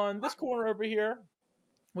on this corner over here,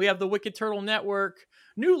 we have the Wicked Turtle Network.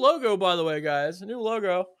 New logo, by the way, guys. New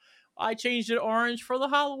logo. I changed it orange for the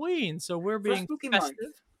Halloween, so we're being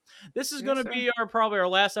festive. This is going to be probably our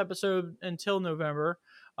last episode until November.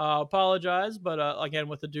 Apologize, but again,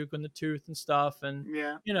 with the Duke and the Tooth and stuff, and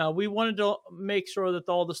you know, we wanted to make sure that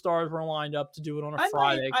all the stars were lined up to do it on a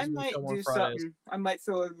Friday. I might do something. I might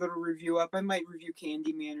throw a little review up. I might review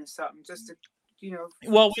Candyman or something, just to, you know.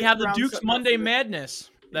 Well, we have the Duke's Monday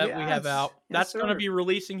Madness that we have out. That's going to be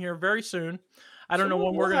releasing here very soon. I don't know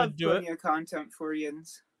when we're going to do it. Content for you.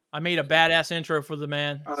 I made a badass intro for the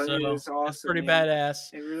man. Oh, so it is awesome, it's pretty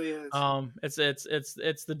badass. It really is.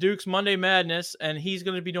 It's the Duke's Monday Madness, and he's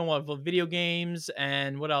going to be doing what, video games,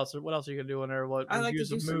 and what else? What else are you going to do on there? What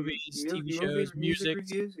reviews of movies, TV shows, music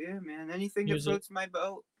reviews? Yeah, man. Anything that floats my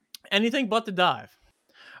boat. Anything but the dive.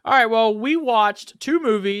 All right. Well, we watched 2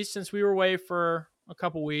 movies since we were away for a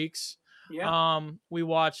couple weeks. Yeah. We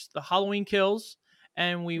watched The Halloween Kills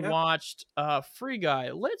and we Yep. watched Free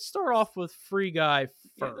Guy. Let's start off with Free Guy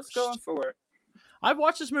Yeah, let's go first. for it. I've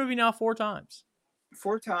watched this movie now 4 times.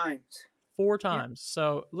 4 times. Four Yeah. times.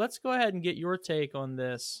 So let's go ahead and get your take on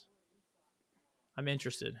this. I'm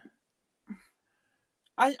interested.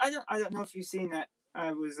 I don't know if you've seen that.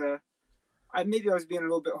 Maybe I was being a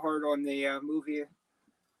little bit hard on the movie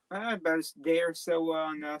about a day or so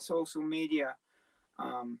on social media.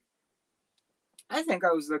 Um, I think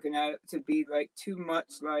I was looking at it to be like too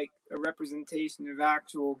much like a representation of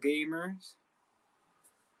actual gamers,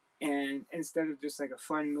 and instead of just like a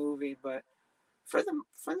fun movie. But for the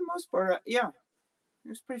most part, yeah, it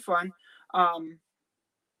was pretty fun. Um,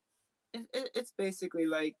 it's basically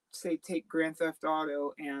like, say, take Grand Theft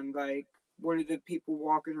Auto, and like one of the people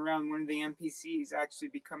walking around, one of the NPCs actually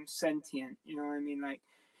becomes sentient. You know what I mean? Like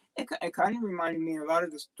it kind of reminded me a lot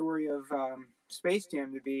of the story of Space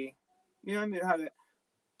Jam to be. You know what I mean? How the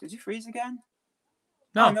Did you freeze again?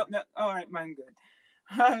 No, Oh, no. All right, mine good.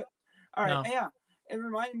 All right, no. yeah. It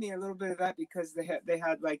reminded me a little bit of that because they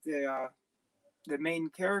had like the main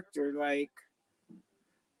character, like,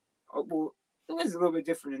 well, it was a little bit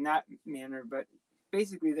different in that manner, but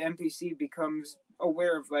basically the NPC becomes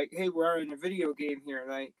aware of like, hey, we're in a video game here.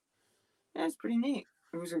 Like, yeah, it's pretty neat.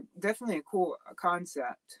 It was definitely a cool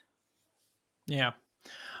concept. Yeah.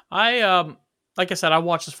 I like I said, I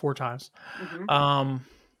watched this 4 times. Hmm. Um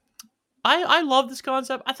I love this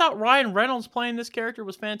concept. I thought Ryan Reynolds playing this character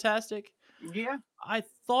was fantastic. Yeah. I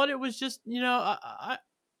thought it was just, I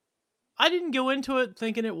didn't go into it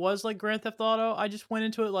thinking it was like Grand Theft Auto. I just went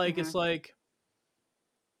into it like Hmm. it's like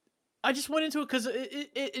I just went into it because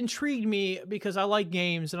it intrigued me because I like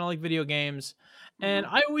games and I like video games, and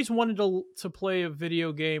Hmm. I always wanted to play a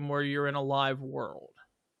video game where you're in a live world,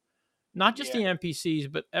 not just Yeah. the NPCs,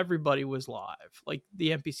 but everybody was live. Like the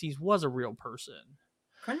NPCs was a real person.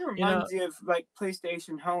 Kind of You know, reminds you of like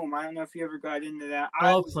PlayStation Home. I don't know if you ever got into that. I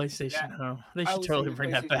I love was into that. PlayStation Home. They I should was totally into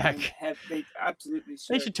bring that PlayStation Home. back. They absolutely They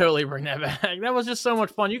should. should totally bring that back. That was just so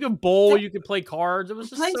much fun. You could bowl, That you could play cards. It was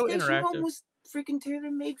just so PlayStation Home interactive. was freaking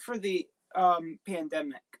tailor made for the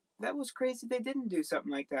pandemic. That was crazy. They didn't do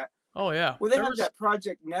something like that. Oh yeah, Well, they there had was. that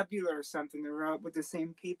Project Nebula or something. They were out with the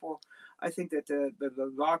same people. I think that the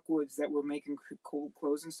Lockwoods that were making cool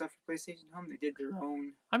clothes and stuff for PlayStation Home, they did their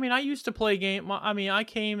own. I mean, I used to play game. I mean, I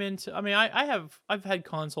came into. I mean, I've had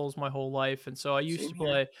consoles my whole life, and so I used Same to here.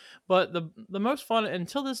 play. But the most fun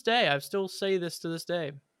until this day, I still say this to this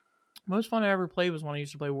day. Most fun I ever played was when I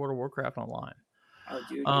used to play World of Warcraft online. Oh,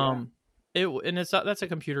 dude, yeah. Um, and that's a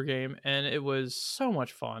computer game, and it was so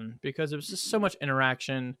much fun because it was just so much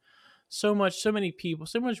interaction, so many people,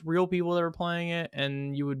 so much real people that were playing it,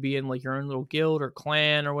 and you would be in like your own little guild or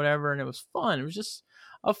clan or whatever, and it was fun. It was just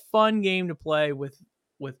a fun game to play with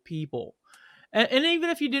people. And even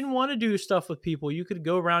if you didn't want to do stuff with people, you could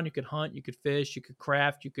go around, you could hunt, you could fish, you could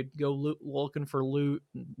craft, you could go looking for loot,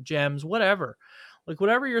 gems, whatever. Like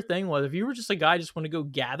whatever your thing was. If you were just a guy just want to go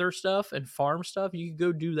gather stuff and farm stuff, you could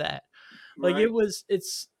go do that. Like Right.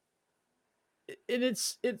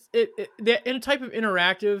 the in a type of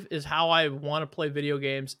interactive is how I want to play video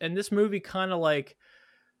games, and this movie kind of like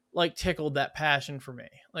tickled that passion for me.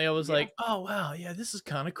 Like I was Yeah. like, oh wow, yeah, this is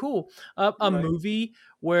kind of cool. A Right. movie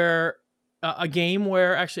where a game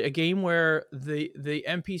where actually a game where the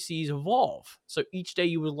NPCs evolve. So each day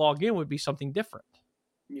you would log in would be something different.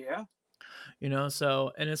 Yeah.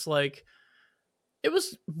 So and it's like it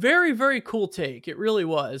was very very cool take. It really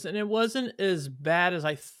was, and it wasn't as bad as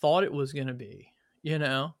I thought it was going to be. You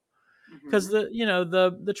know, because Hmm.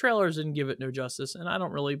 the trailers didn't give it no justice, and I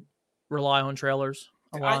don't really rely on trailers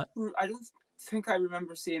a I lot. I don't think I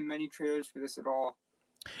remember seeing many trailers for this at all.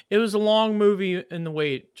 It was a long movie in the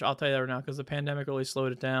wait. I'll tell you that right now because the pandemic really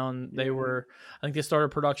slowed it down. Yeah. I think they started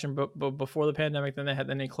production, but before the pandemic, then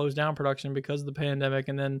they closed down production because of the pandemic,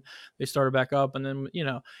 and then they started back up, and then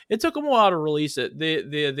it took them a while to release it.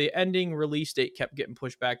 The ending release date kept getting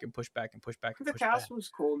pushed back and pushed back and pushed back and The pushed back. cast was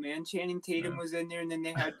cool, man. Channing Tatum Yeah. was in there, and then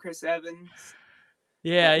they had Chris Evans.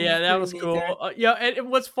 Yeah, It was that pretty was neat there. cool. Yeah,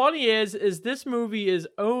 and what's funny is this movie is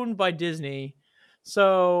owned by Disney,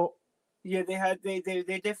 so Yeah, they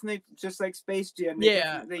definitely, just like Space Jam. They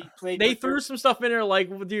yeah, definitely played they with threw some stuff in there.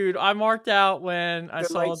 Like, dude, I marked out when I the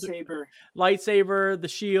saw lightsaber. lightsaber, the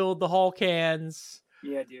shield, the Hulk hands.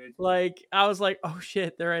 Yeah, dude. Like, I was like, oh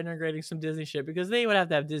shit, they're integrating some Disney shit because they would have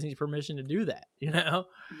to have Disney's permission to do that.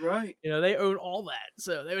 Right. They own all that,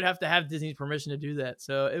 so they would have to have Disney's permission to do that.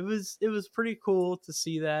 So it was pretty cool to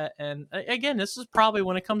see that. And again, this is probably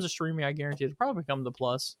when it comes to streaming, I guarantee it'll probably come to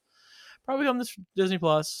Plus, probably come to Disney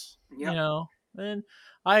Plus. Yep. And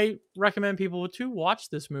I recommend people to watch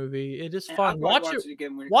this movie. It is And I'll fun. probably watch it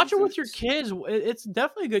again when it Watch comes it out. with your kids. It's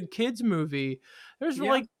definitely a good kids movie.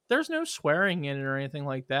 Yeah. There's no swearing in it or anything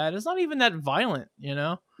like that. It's not even that violent, you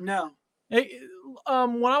know. No. It,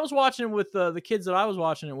 when I was watching it with the kids that I was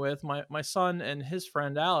watching it with, my son and his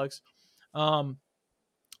friend Alex, um,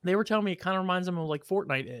 they were telling me it kind of reminds them of like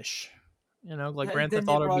Fortnite ish, you know, like And Grand then Theft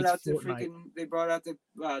they Auto brought meets out the Fortnite. freaking. They brought out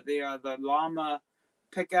the llama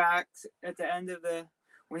pickaxe at the end of the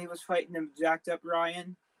when he was fighting them jacked up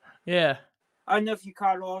Ryan. Yeah, I don't know if you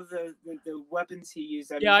caught all the weapons he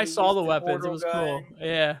used. I yeah, mean, I he saw the used the weapons. It portal was gun. cool.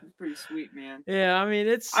 Yeah, It was pretty sweet, man. yeah. I mean,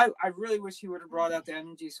 it's I really wish he would have brought out the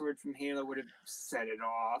energy sword from Halo. Would have set it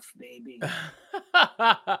off, baby.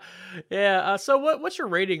 yeah. So what's your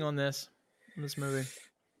rating on this movie?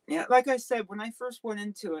 Yeah, like I said, when I first went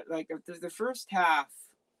into it, like the first half,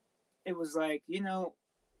 it was like,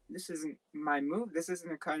 this isn't my movie. This isn't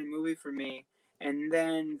the kind of movie for me. And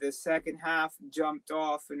then the second half jumped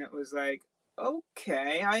off, and it was like,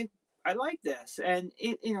 okay, I like this, and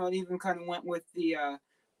it even kind of went with the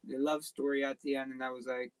love story at the end, and I was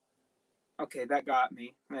like, okay, that got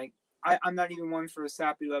me. Like I'm not even one for a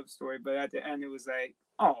sappy love story, but at the end it was like,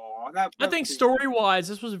 oh, I that was think pretty story sweet. wise,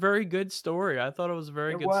 this was a very good story. I thought it was a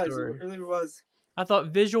very good It story. really was. I thought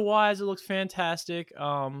visual wise, it looks fantastic.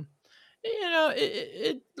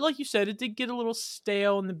 It like you said, it did get a little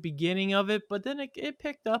stale in the beginning of it, but then it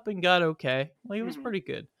picked up and got okay. Like it was Mm-hmm. pretty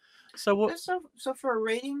good. So what? So for a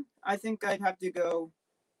rating, I think I'd have to go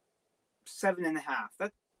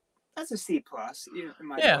 7.5. That's a C plus, in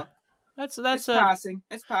my Yeah, book. that's It's passing.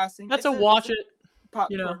 It's passing. that's a It's watch a it.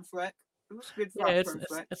 You know, popcorn flick. It was a good yeah, popcorn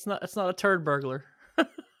flick. it's not a turd burglar.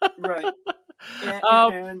 Right. And,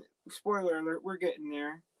 um, and spoiler alert, we're getting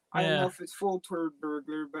there. I don't know yeah. if it's full turd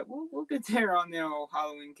burglar, but we'll get there on the old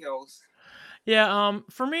Halloween Kills. Yeah,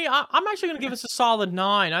 for me, I'm actually gonna give this a solid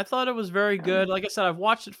 9. I thought it was very good. Like I said, I've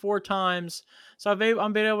watched it 4 times, so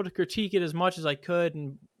I'm been able to critique it as much as I could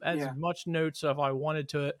and as Yeah. much notes if I wanted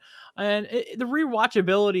to it. And the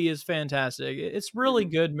rewatchability is fantastic. It's really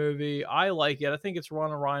Mhm. good movie. I like it. I think it's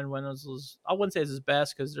one of Ryan Reynolds'. I wouldn't say it's his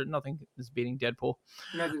best because there's nothing is beating Deadpool.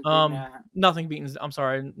 Nothing's beating that. Nothing beating. I'm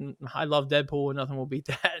sorry. I love Deadpool, and nothing will beat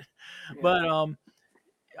that. Yeah. But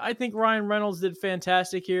I think Ryan Reynolds did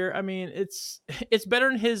fantastic here. I mean, it's better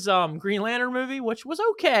than his Green Lantern movie, which was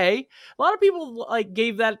okay. A lot of people like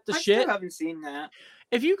gave that the I shit. still haven't seen that.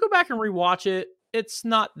 If you go back and rewatch it, it's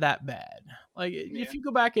not that bad. Like Yeah. if you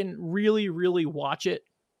go back and really, really watch it,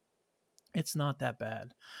 it's not that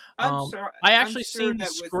bad. I'm sorry. I I'm actually sure seen the that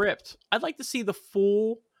with script. I'd like to see the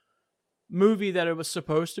full movie that it was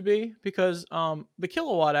supposed to be because the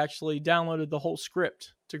Kilowatt actually downloaded the whole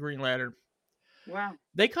script to Green Lantern. wow.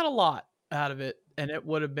 They cut a lot out of it and it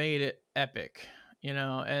would have made it epic, and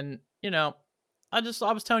I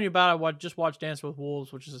was telling you about I just watched Dance with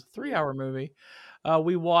Wolves, which is a 3-hour movie.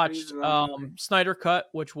 We It is watched a long movie. Snyder Cut,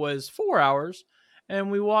 which was 4 hours,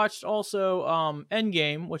 and we watched also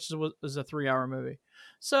Endgame, which was a 3-hour movie.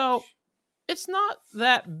 So it's not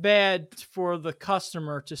that bad for the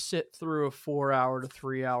customer to sit through a 4-hour to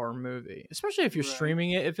 3-hour movie, especially if you're Right.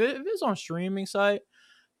 streaming it. If it's on a streaming site,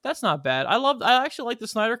 that's not bad. I actually like the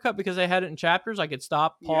Snyder Cut because they had it in chapters. I could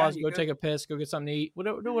stop, Yeah, pause, you go could. take a piss, go get something to eat, do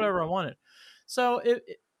Mhm. whatever I wanted. So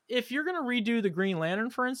if you're gonna redo the Green Lantern,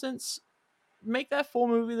 for instance, make that full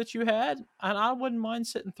movie that you had, and I wouldn't mind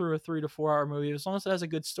sitting through a 3 to 4 hour movie as long as it has a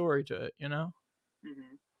good story to it, Mhm.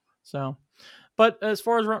 So, but as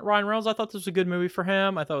far as Ryan Reynolds, I thought this was a good movie for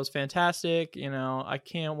him. I thought it was fantastic. I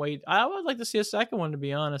can't wait. I would like to see a second one, to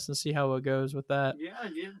be honest, and see how it goes with that. Yeah, I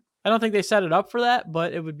did. I don't think they set it up for that,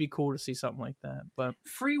 but it would be cool to see something like that. But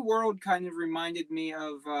Free World kind of reminded me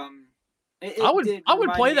of I would did play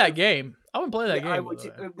remind me that of, game. I would play that yeah, I game. By would the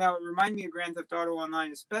way. now it reminded me of Grand Theft Auto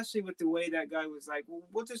Online, especially with the way that guy was like, well,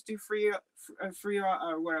 we'll just do free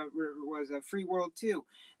whatever it was a Free World 2.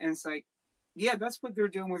 And it's like, yeah, that's what they're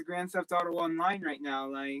doing with Grand Theft Auto Online right now.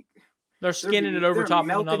 Like They're skinning it over they're top of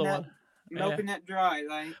milking another that one. milking that dry.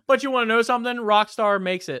 Like, But you want to know something? Rockstar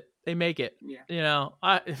makes it. They make it. yeah.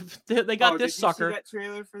 They got this did you sucker. see that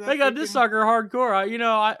trailer for that? They got this sucker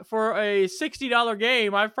hardcore. For a $60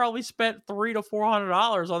 game, I've probably spent $300 to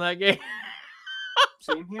 $400 on that game.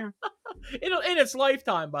 Same here. In its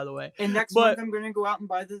lifetime, by the way. And next month I'm gonna go out and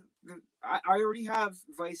buy I already have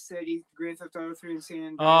Vice City, Grand Theft Auto 3, and San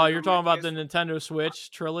Andreas. Oh, you're talking about the Nintendo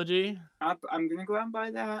Switch trilogy? I'm gonna go out and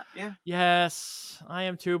buy that. Yeah. Yes, I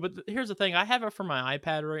am too. But here's the thing: I have it for my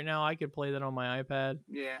iPad right now. I could play that on my iPad.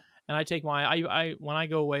 Yeah. And I take I when I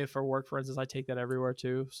go away for work, for instance, I take that everywhere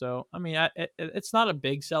too. So I mean, it's not a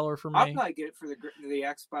big seller for me. I'll probably get it for the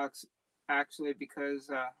Xbox actually, because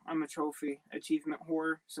I'm a trophy achievement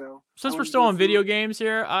whore. So I Since we're want to still go on through. video games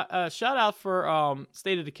here, shout out for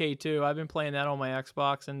State of Decay 2. I've been playing that on my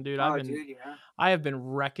Xbox, and dude, Oh, dude, yeah. I have been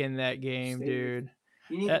wrecking that game, State of the. dude.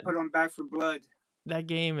 You need to That put on Back for Blood. that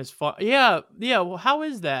game is fun. Yeah, yeah. Well, how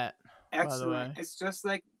is that, by the Excellent. way? It's just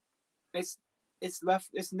like it's it's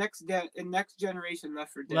next generation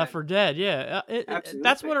Left 4 Left Dead. 4 Dead, yeah. That's what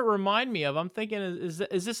Absolutely. it reminded me of. I'm thinking, is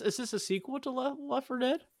this a sequel to Left 4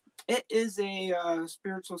 Dead? It is a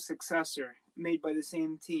spiritual successor made by the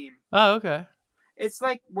same team. Oh, okay. It's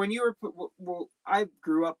like when you were well, I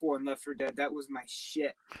grew up on Left 4 Dead. That was my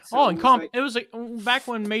shit. So Oh, it was like, it was like back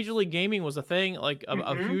when Major League Gaming was a thing, like a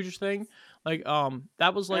mm-hmm. huge thing. Like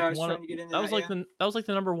that was like I was one of trying to get into that was like yeah. that was like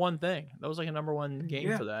the number one thing. That was like a number one game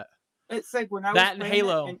Yeah. for that. It's like when I was That and playing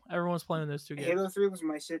Halo. it, and Everyone's playing those two games. Halo 3 was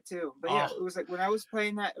my shit too. But yeah, Oh. it was like when I was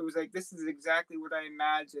playing that, it was like this is exactly what I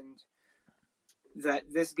imagined that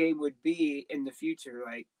this game would be in the future,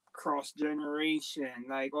 like cross generation,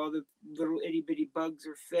 like all the little itty bitty bugs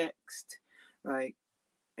are fixed. Like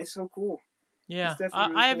it's so cool. Yeah, It's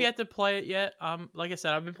definitely really I have cool. yet to play it yet. Like I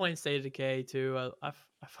said, I've been playing State of Decay too. I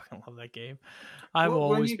fucking love that game. I will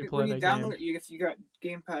Well, always be when playing you that download game. if you got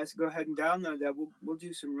Game Pass, go ahead and download that. We'll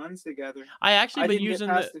do some runs together. I actually I been didn't get using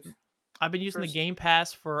past I've been using the first. Game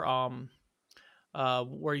Pass for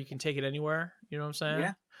where you can take it anywhere. You know what I'm saying?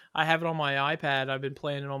 Yeah. I have it on my iPad. I've been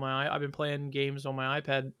playing it on I've been playing games on my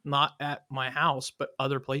iPad, not at my house, but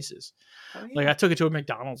other places. Oh, yeah. Like I took it to a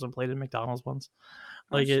McDonald's and played at McDonald's once.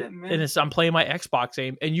 Like shit, and man. I'm playing my Xbox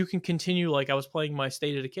game, and you can continue. Like I was playing my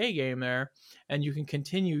State of Decay game there, and you can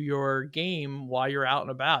continue your game while you're out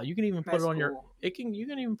and about. You can even put That's it on cool. you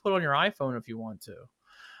can even put it on your iPhone if you want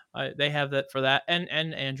to. They have that for that, and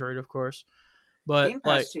Android, of course. But Game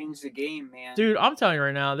like, Pass changed the game, man. dude, I'm telling you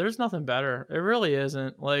right now, there's nothing better. It really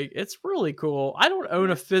isn't. Like, it's really cool. I don't own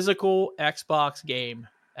Yeah. a physical Xbox game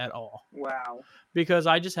at all Wow. because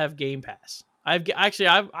I just have Game Pass. I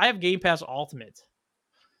have Game Pass Ultimate,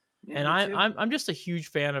 Yeah, and me too. I'm just a huge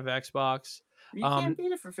fan of Xbox. You can't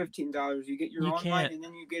beat it for $15. You get your You online, can't. and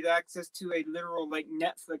then you get access to a literal like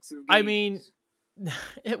Netflix of games. I mean,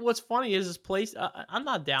 what's funny is I'm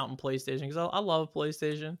not doubting PlayStation because I love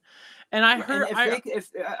PlayStation, and I heard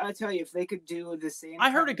I tell you, if they could do the same,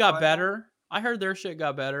 I heard kind it of got bundle, better. I heard their shit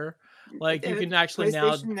got better. Like you can actually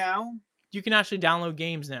PlayStation now. You can actually download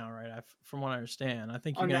games now, right? From what I understand, I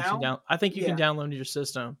think you Oh, can actually now? I think you can Yeah. download your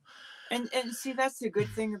system. And see, that's the good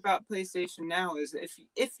thing about PlayStation now is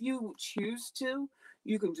if you choose to,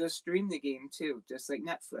 you can just stream the game too, just like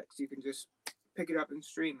Netflix. You can just pick it up and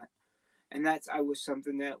stream it. And that's I wish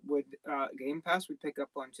something that would Game Pass would pick up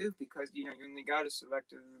on too, because you only got a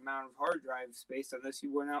selective amount of hard drive space unless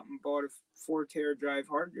you went out and bought a 4 terabyte drive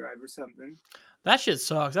hard drive or something. That shit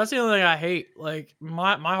sucks. That's the only thing I hate. Like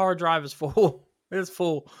my hard drive is full. It's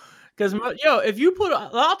full. Because if you put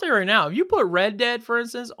I'll tell you right now, if you put Red Dead, for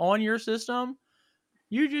instance, on your system,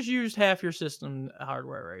 you just used half your system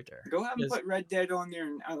hardware right there. Go ahead and put Red Dead on there,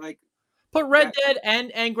 and I like put Red Dead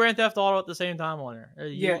and Grand Theft Auto at the same time on there.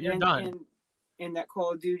 You're done. And that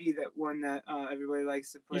Call of Duty, that one that everybody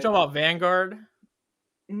likes to play. You talking about Vanguard?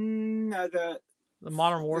 No, the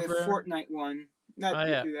Modern Warfare, the Fortnite one. Not I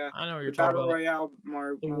know what you're talking Battle about. Royale,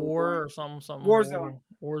 The War or something. Warzone.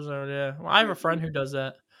 Warzone, yeah. Well, I have a friend who does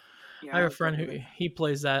that. Yeah, I have a friend who he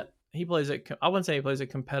plays that. He plays it. I wouldn't say he plays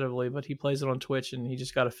it competitively, but he plays it on Twitch, and he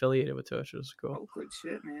just got affiliated with Twitch. It was cool. Oh, good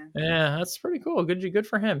shit, man. Yeah, that's pretty cool. Good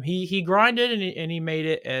for him. He grinded and he made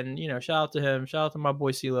it, and shout out to him. Shout out to my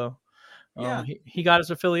boy CeeLo. Yeah, he got his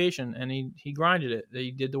affiliation, and he grinded it. He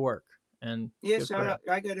did the work, and yeah. Shout out.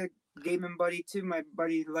 I got a gaming buddy too. My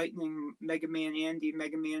buddy Lightning Mega Man Andy,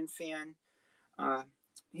 Mega Man fan.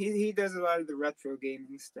 He does a lot of the retro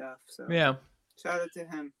gaming stuff. So yeah, shout out to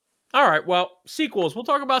him. All right, well, sequels. We'll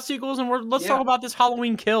talk about sequels, and let's talk about this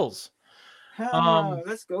Halloween Kills.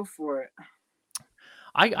 Let's go for it.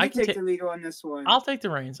 I can take the lead on this one. I'll take the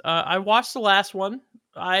reins. I watched the last one.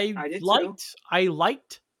 I liked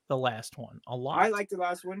the last one a lot. I liked the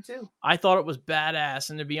last one too. I thought it was badass,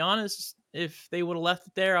 and to be honest, if they would have left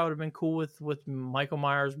it there, I would have been cool with Michael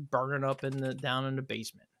Myers burning up down in the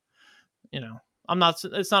basement.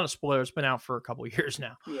 It's not a spoiler. It's been out for a couple of years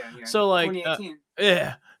now. Yeah. So like, 2018.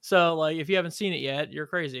 yeah. So like, if you haven't seen it yet, you're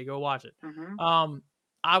crazy. Go watch it. Mm-hmm.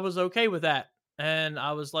 I was okay with that, and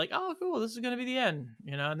I was like, oh, cool. This is gonna be the end,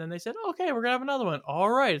 And then they said, okay, we're gonna have another one. All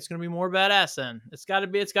right, it's gonna be more badass. Then it's got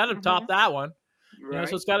to top that one. Right.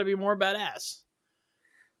 So it's got to be more badass.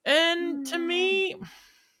 And to me,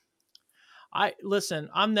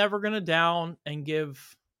 I'm never gonna down and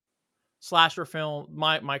give slasher film,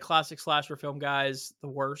 my classic slasher film guys, the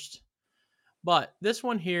worst. But this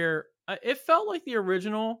one here, It felt like the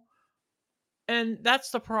original, and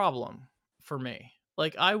that's the problem for me.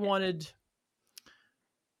 Like I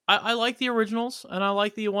like the originals, and I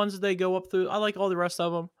like the ones that they go up through. I like all the rest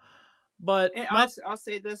of them, but And I'll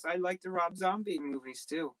say this: I like the Rob Zombie movies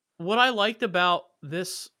too. what I liked about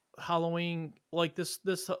this Halloween, like this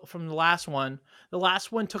from the last one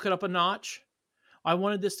took it up a notch. I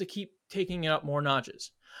wanted this to keep taking it up more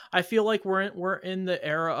notches. I feel like we're in the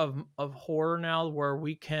era of horror now where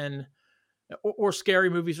we can, or scary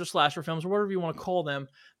movies or slasher films or whatever you want to call them,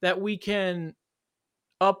 that we can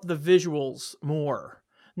up the visuals more.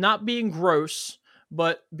 Not being gross,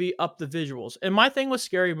 but be up the visuals. And my thing with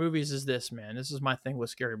scary movies is this, man. This is my thing with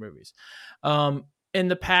scary movies. In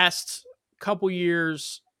the past couple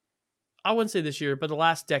years, I wouldn't say this year, but the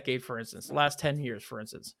last decade, for instance, the last 10 years, for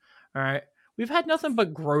instance, all right, we've had nothing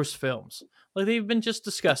but gross films. Like, they've been just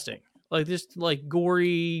disgusting. Like, just like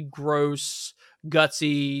gory, gross,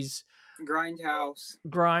 gutsies, Grindhouse.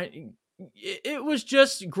 grind. It was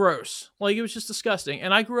just gross. Like, it was just disgusting.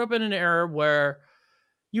 And I grew up in an era where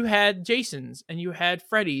you had Jasons and you had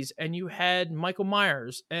Freddy's and you had Michael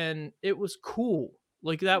Myers, and it was cool.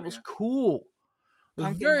 Like, that was cool. It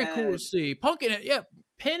was very cool to see. Pumpkinhead, yeah,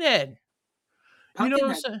 Pinhead. You know what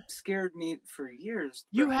I'm saying? Scared me for years.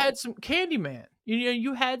 You had some Candyman.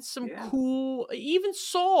 You had some Yeah. cool. Even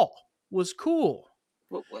Saw was cool.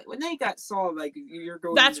 Well, when they got Saw, like you're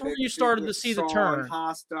going. That's where you started to see the turn.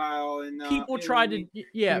 Hostile and people tried to,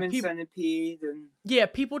 Human Centipede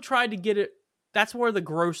and people tried to get it. That's where the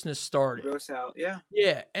grossness started. Gross out, yeah.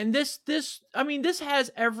 Yeah, and this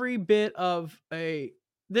has every bit of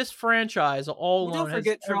this franchise all alone. Don't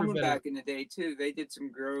forget Trauma back in the day too. They did some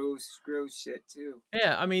gross shit too.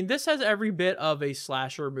 Yeah, I mean, this has every bit of a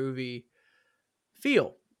slasher movie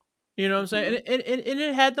feel. You know what I'm saying? And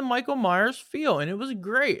it had the Michael Myers feel, and it was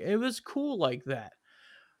great. It was cool like that.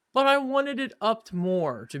 But I wanted it upped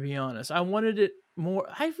more, to be honest. I wanted it more.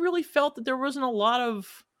 I really felt that there wasn't a lot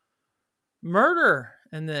of murder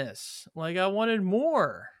in this. Like, I wanted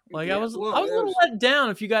more. Like, I was a little let down,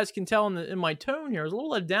 if you guys can tell in my tone here. I was a little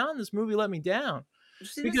let down. This movie let me down.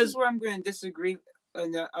 See, because this is where I'm going to disagree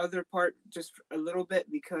on the other part just a little bit,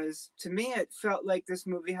 because to me it felt like this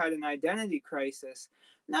movie had an identity crisis.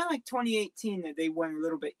 Not like 2018 that they went a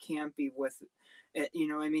little bit campy with it, you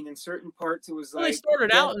know. I mean, in certain parts it was like they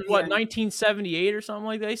started out in 1978 or something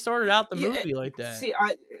like that. They started out the movie like that. See,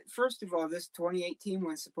 first of all, this 2018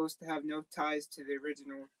 one's supposed to have no ties to the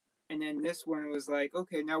original, and then this one was like,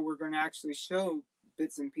 okay, now we're going to actually show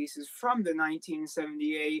bits and pieces from the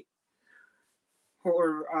 1978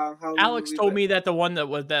 horror. Alex told me that the one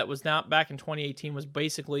that was not back in 2018 was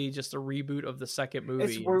basically just a reboot of the second movie.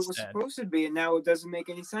 It's where it was supposed to be, and now it doesn't make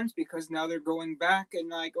any sense because now they're going back and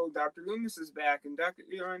like, oh, Dr. Loomis is back, and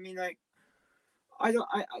you know what I mean? Like,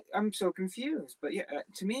 I'm so confused. But yeah,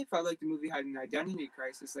 to me, it felt like the movie had an identity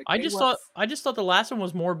crisis. Like, I just thought the last one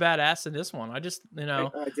was more badass than this one. I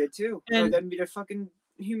did too. And then be the fucking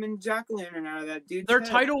human jack-o'-lantern out of that dude. Their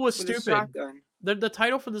title was stupid. The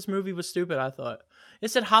title for this movie was stupid, I thought. It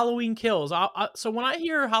said Halloween Kills. So when I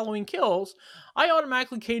hear Halloween Kills, I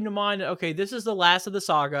automatically came to mind, okay, this is the last of the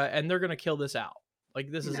saga, and they're going to kill this out. Like,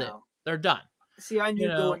 this is it. They're done. See, I knew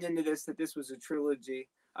going into this that this was a trilogy.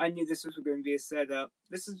 I knew this was going to be a setup.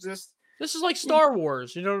 This is like Star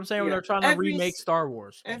Wars. You know what I'm saying? Yeah. When they're trying to remake Star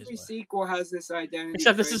Wars. Every sequel has this identity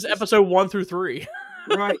Except crisis. This is episode 1 through 3.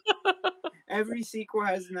 Right. Every sequel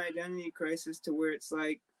has an identity crisis to where it's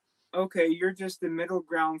like, okay, you're just the middle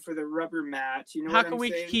ground for the rubber match. You know, how can we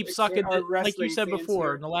keep sucking the, like you said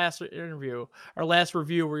before in the last interview, our last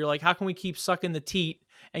review, where you're like, how can we keep sucking the teat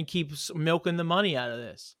and keep milking the money out of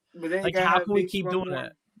this? Like, how can we keep doing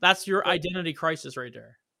that? That's your identity crisis right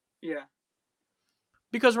there. Yeah.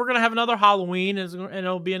 Because we're gonna have another Halloween, and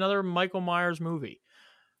it'll be another Michael Myers movie.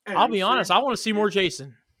 I'll be honest, I want to see more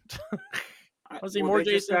Jason. I want to see more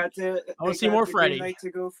Jason. I want to see more Freddy. Green light to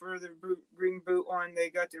go for the green boot on. They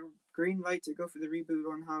got the green light to go for the reboot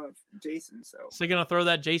on Jason. So they're gonna throw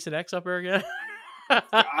that Jason X up there again.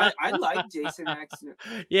 I like Jason X.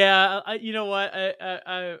 Yeah, you know what?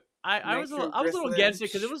 I was a little against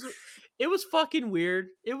it because it was fucking weird.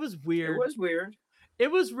 It was weird. It was weird. It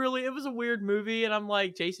was a weird movie, and I'm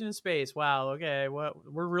like, Jason in space. Wow. Okay, what,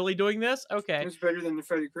 we're really doing this? Okay. It was better than the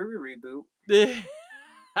Freddy Krueger reboot.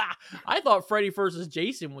 I thought Freddy vs.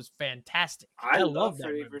 Jason was fantastic. I love that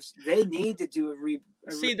movie. They need to do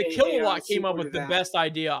a See, the Kilowatt came up with the best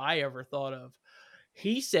idea I ever thought of.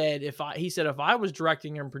 He said if I was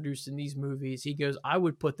directing and producing these movies, he goes, I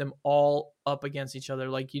would put them all up against each other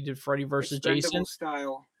like you did Freddy vs. Jason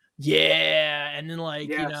style. Yeah, and then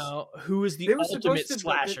you know, who is the ultimate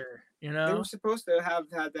slasher? You They know, were supposed to have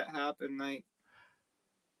had that happen. Like,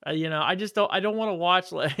 I just don't. I don't want to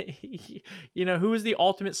watch like, who is the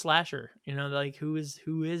ultimate slasher? Like who is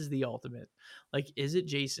the ultimate? Like, is it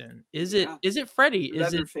Jason? Is it yeah, is it Freddy?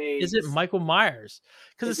 Is it Leatherface. Michael Myers?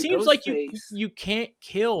 Because it Is it seems like Ghostface? you can't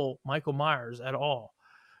kill Michael Myers at all.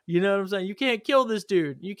 You know what I'm saying? You can't kill this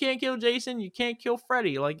dude. You can't kill Jason. You can't kill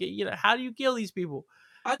Freddy. Like, how do you kill these people?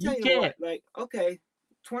 I'll tell You you can't. what. Like, okay,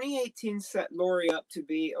 2018 set Laurie up to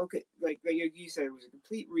be okay. Like you said, it was a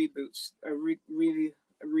complete reboot, a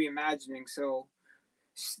reimagining. So,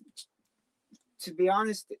 to be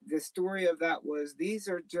honest, the story of that was these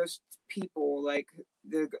are just people. Like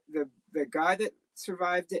the guy that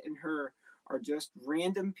survived it and her are just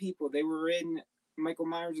random people. They were in Michael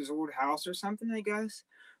Myers' old house or something, I guess.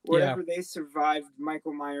 Yeah. Wherever they survived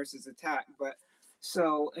Michael Myers' attack. But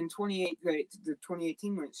so in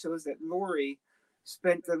 2018 one, it shows that Laurie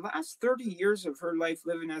spent the last 30 years of her life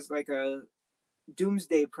living as like a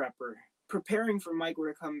doomsday prepper, preparing for Michael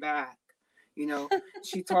to come back.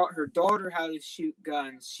 She taught her daughter how to shoot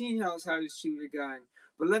guns. She knows how to shoot a gun.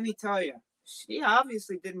 But let me tell you, she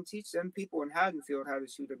obviously didn't teach them people in Haddonfield how to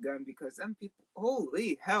shoot a gun, because them people,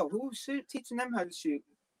 holy hell, who was teaching them how to shoot?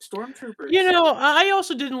 Stormtroopers. I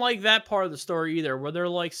also didn't like that part of the story either, where they're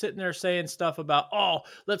like sitting there saying stuff about, oh,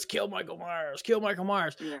 let's kill Michael Myers, kill Michael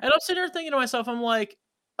Myers. Yeah. And I'm sitting there thinking to myself, I'm like,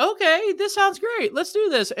 okay, this sounds great. Let's do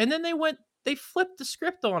this. And then they flipped the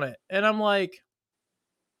script on it. And I'm like,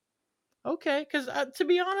 okay. Because to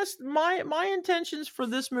be honest, my intentions for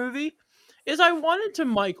this movie is I wanted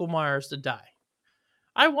Michael Myers to die.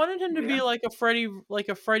 I wanted him to be Yeah. like a Freddy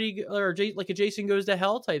or like a Jason Goes to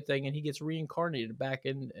Hell type thing, and he gets reincarnated back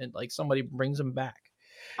and like somebody brings him back.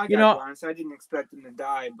 I gotta be honest, I didn't expect him to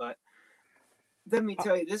die, but let me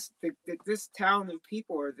tell you, this town of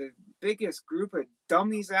people are the biggest group of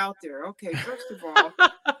dummies out there. Okay, first of all,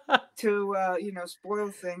 to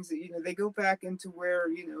spoil things, they go back into where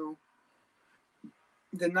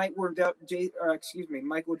the night where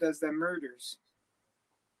Michael does them murders.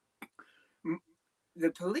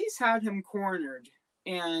 The police had him cornered,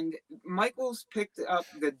 and Michael's picked up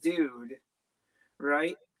the dude,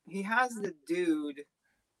 right? He has the dude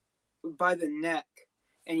by the neck,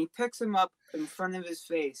 and he picks him up in front of his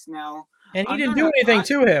face. Now, and he didn't do anything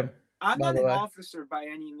to him. I'm not an officer by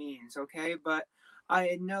any means, okay? But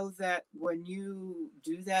I know that when you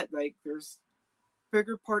do that, like, there's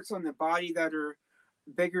bigger parts on the body that are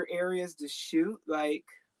bigger areas to shoot. Like,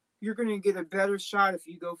 you're going to get a better shot if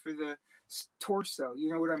you go for the torso.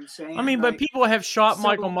 You know what I'm saying? I mean, like, but people have shot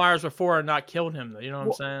Michael Myers before and not killed him, though. You know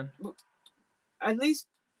what I'm saying? At least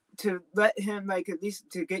to let him, like, at least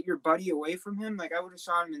to get your buddy away from him, like, I would have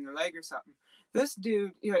shot him in the leg or something. This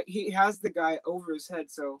dude, he has the guy over his head,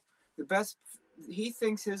 so he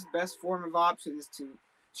thinks his best form of option is to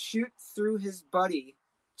shoot through his buddy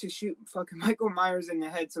to shoot fucking Michael Myers in the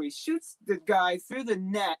head. So he shoots the guy through the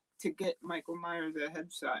neck to get Michael Myers a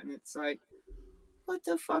headshot, and it's like, what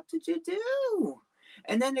the fuck did you do?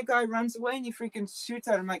 And then the guy runs away and he freaking shoots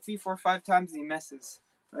at him like 3, 4, 5 times and he misses.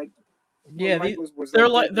 Like, yeah, they're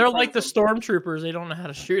like the stormtroopers. They don't know how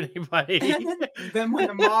to shoot anybody. And then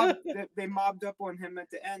when they mobbed up on him at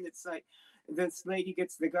the end, it's like this lady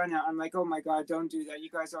gets the gun out. I'm like, oh my god, don't do that. You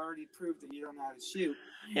guys already proved that you don't know how to shoot.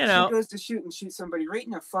 She goes to shoot and shoots somebody right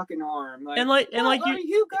in the fucking arm. Like,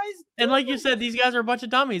 you said, these guys are a bunch of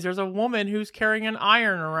dummies. There's a woman who's carrying an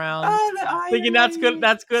iron around, thinking that's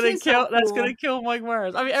gonna kill Mike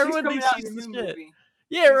Myers. I mean, everyone thinks she's the shit. Movie.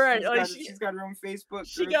 Yeah, right. She's got her own Facebook.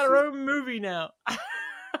 She got her own movie now.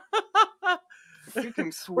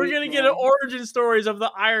 Freaking sweet. We're gonna get an origin stories of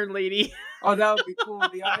the Iron Lady. Oh, that would be cool.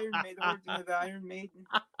 The origin of the Iron Maiden.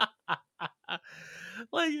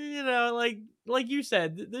 like you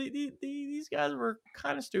said, these guys were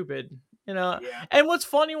kind of stupid, Yeah. And what's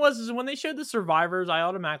funny is when they showed the survivors, I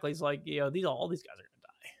automatically was like, all these guys are gonna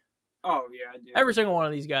die. Oh yeah, dude. Every single one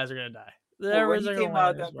of these guys are gonna die. When he came out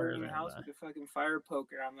of that burning house with the fucking fire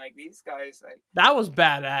poker, I'm like, these guys, like, that was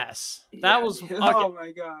badass. That was oh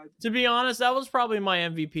my god. To be honest, that was probably my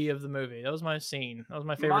MVP of the movie. That was my scene. That was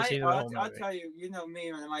my favorite scene of the whole movie. I'll tell you, me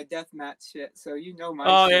and my deathmatch shit. So my.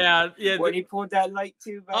 Oh scene. yeah. When he pulled that light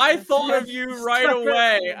tube. I thought of you right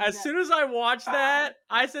away. As soon as I watched that,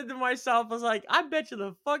 I said to myself, I was like, I bet you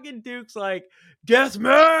the fucking Duke's like,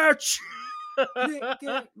 deathmatch.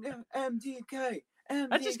 MDK.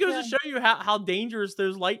 That just goes to show you how dangerous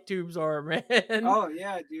those light tubes are, man. Oh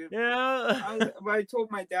yeah, dude. Yeah. I told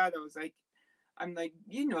my dad, I'm like,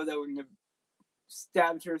 that when they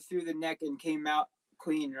stabbed her through the neck and came out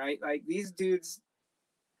clean, right? Like, these dudes,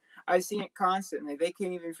 I see it constantly. They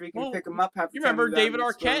can't even freaking Well, pick him up half the you time. remember without David him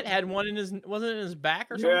Arquette exploding. had one in his, wasn't it in his back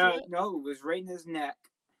or Yeah, something? no, it was right in his neck.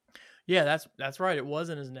 Yeah, that's right. It was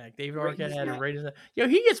in his neck. David Right in Arquette his had it neck. right in his neck. Yo,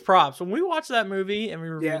 he gets props. When we watched that movie and we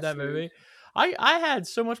reviewed Yes, that dude. movie, I had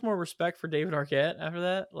so much more respect for David Arquette after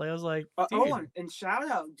that. Like I was like, dude. And shout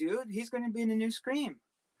out, dude. He's going to be in the new Scream.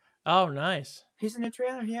 Oh, nice. He's in the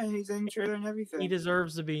trailer. Yeah, he's in the trailer and everything. He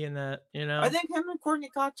deserves to be in that, you know. I think him and Courtney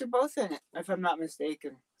Cox are both in it, if I'm not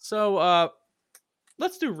mistaken. So,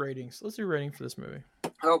 let's do ratings. Let's do rating for this movie.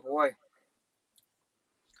 Oh boy.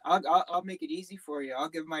 I'll make it easy for you. I'll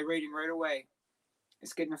give my rating right away.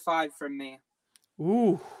 It's getting a 5 from me.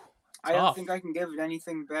 Ooh, I don't tough. think I can give it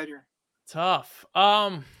anything better. Tough.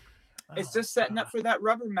 It's just setting up for that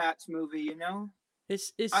rubber match movie, you know.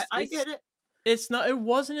 I get it. It's not. It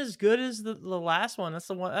wasn't as good as the last one. That's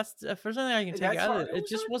the one. That's if there's anything I can take out of it. It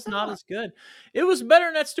just was not as good. It was better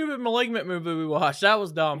than that stupid Malignant movie we watched. That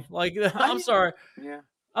was dumb. Like I'm sorry. Yeah.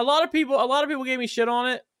 A lot of people gave me shit on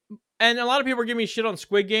it, and a lot of people are giving me shit on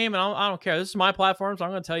Squid Game, and I don't care. This is my platform, so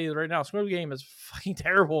I'm going to tell you right now. Squid Game is fucking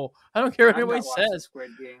terrible. I don't care what anybody says.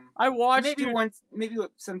 Squid Game. I watched maybe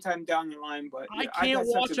sometime down the line, but I can't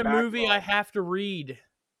watch a movie. I have to read.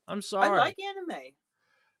 I'm sorry. I like anime.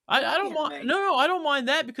 I don't mind. No, I don't mind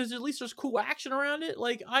that because at least there's cool action around it.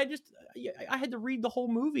 Like I had to read the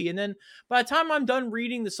whole movie, and then by the time I'm done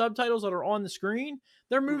reading the subtitles that are on the screen,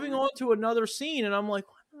 they're moving on to another scene, and I'm like,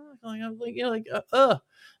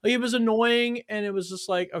 it was annoying, and it was just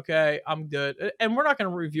like, okay, I'm good, and we're not going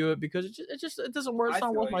to review it because it doesn't work. It's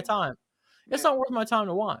not worth my time. It's not worth my time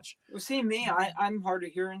to watch. Well, see me, I'm hard of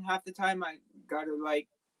hearing half the time. I gotta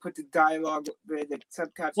put the dialogue, the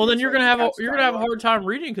subcaptions. Well, then you're gonna have a hard time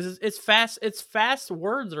reading because it's fast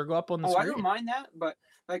words that go up on the screen. I don't mind that, but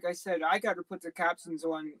like I said, I got to put the captions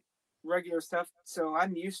on regular stuff, so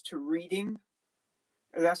I'm used to reading.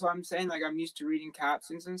 That's what I'm saying. Like I'm used to reading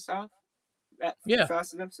captions and stuff.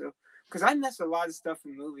 Fast enough. So, because I miss a lot of stuff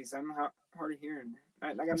in movies, I'm hard of hearing.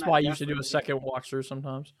 That's why you should do a second watch through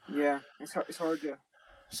sometimes. Yeah, it's hard to.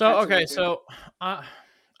 So okay, so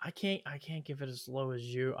I can't give it as low as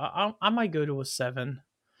you. I might go to a 7.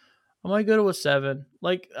 I might go to a 7.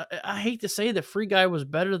 Like I hate to say that Free Guy was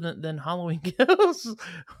better than Halloween Kills,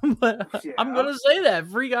 but I'm gonna say that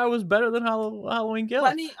Free Guy was better than Halloween Kills.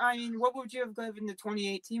 Well, I mean, what would you have given the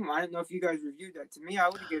 2018 one? I don't know if you guys reviewed that. To me, I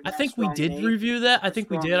would have given. I think we did review that. I think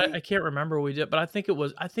we did. I can't remember what we did, but I think it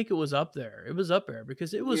was up there. It was up there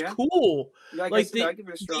because it was cool. Like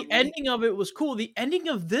the ending of it was cool. The ending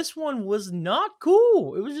of this one was not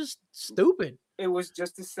cool. It was just stupid. It was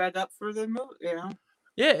just a setup for the movie, you know.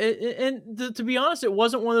 Yeah, to be honest, it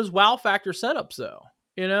wasn't one of those wow factor setups, though.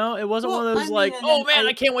 You know, it wasn't one of those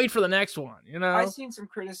I can't wait for the next one. You know, I've seen some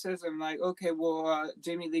criticism like, okay, well,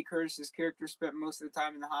 Jamie Lee Curtis's character spent most of the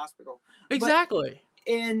time in the hospital. Exactly.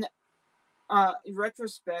 But in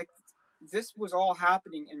retrospect, this was all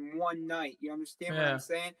happening in one night. You understand what I'm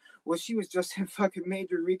saying? Well, she was just in fucking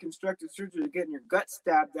major reconstructive surgery, getting her gut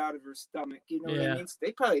stabbed out of her stomach. You know what I mean? So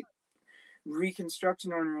they probably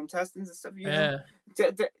reconstruction on her intestines and stuff. You know?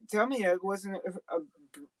 Tell me it wasn't a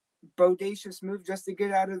bodacious move just to get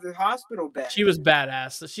out of the hospital bed. She was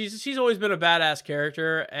badass. She's always been a badass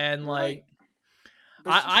character, and like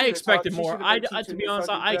I expected more. To be honest,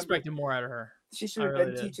 I expected more out of her. She should have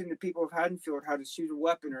been teaching the people of Haddonfield how to shoot a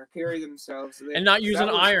weapon or carry themselves, and not using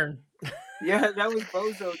iron. Yeah, that was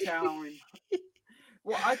Bozo Town.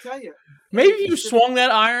 Well, I tell you, maybe you swung that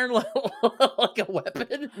iron like a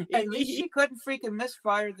weapon. At least she couldn't freaking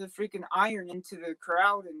misfire the freaking iron into the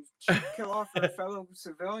crowd and kill off her fellow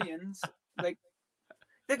civilians. Like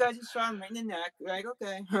the guy just shot him right in the neck. Like,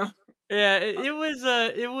 okay. Yeah, it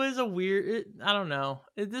was a weird. I don't know.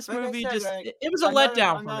 This movie it was a letdown for me.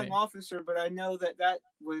 I'm not an officer, but I know that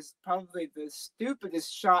was probably the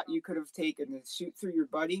stupidest shot you could have taken to shoot through your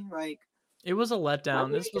buddy. Like. It was a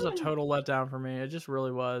letdown. This was a total letdown for me. It just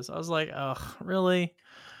really was. I was like, ugh, really?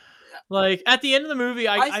 Like, at the end of the movie,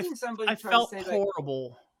 I felt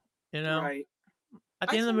horrible, you know? Right. At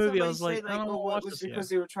the end of the movie, I was like, I don't want to watch this because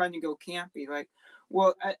they were trying to go campy. Like,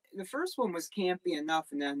 well, the first one was campy enough,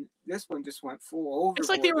 and then this one just went full overboard. It's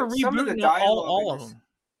like they were rebooting all of them.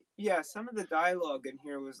 Yeah, some of the dialogue in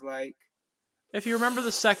here was like... If you remember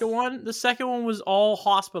the second one was all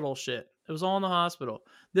hospital shit. It was all in the hospital.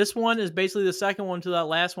 This one is basically the second one to that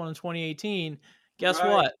last one in 2018. Guess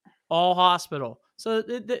what? All hospital. So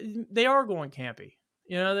they are going campy.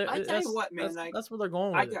 You know, I tell you what, man, that's what they're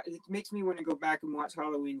going with. It makes me want to go back and watch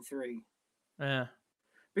Halloween 3. Yeah.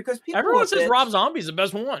 Because people everyone says Rob Zombie's the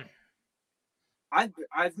best one. I've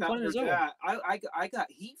not Plain heard as Oa. that. I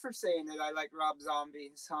got heat for saying that I like Rob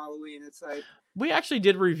Zombie's Halloween. It's like We actually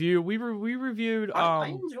did review. We reviewed I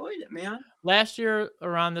enjoyed it, man. last year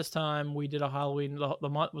around this time. We did a Halloween. The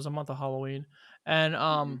month was a month of Halloween,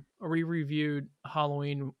 and we reviewed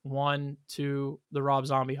Halloween 1 to the Rob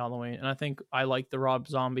Zombie Halloween, and I think I liked the Rob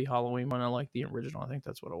Zombie Halloween one. I liked the original. I think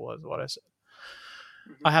that's what it was. What I said.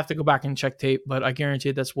 Mhm. I have to go back and check tape, but I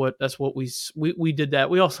guarantee that's what we did that.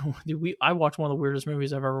 We also I watched one of the weirdest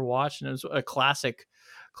movies I've ever watched, and it was a classic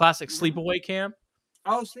sleepaway camp.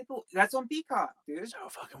 Oh, that's on Peacock, dude. So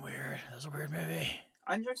fucking weird. That's a weird movie.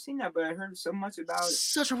 I've never seen that, but I heard so much about it.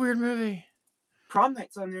 Such a weird movie. Prom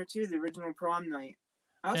Night's on there too, the original Prom Night.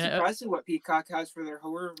 I was surprised at what Peacock has for their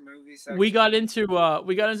horror movies. We got into the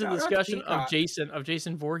Shout out to discussion of Peacock.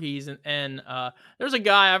 Jason Voorhees, and there's a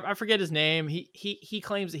guy I forget his name. He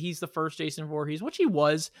claims that he's the first Jason Voorhees, which he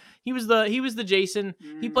was. He was the Jason.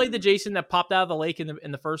 He played the Jason that popped out of the lake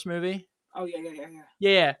in the first movie. Oh yeah.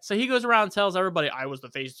 Yeah. So he goes around and tells everybody I was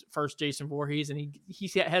the first Jason Voorhees, and he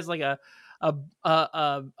has like a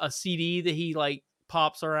CD that he like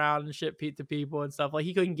pops around and shit to people and stuff. Like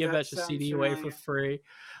he couldn't give that CD away for free.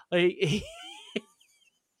 Like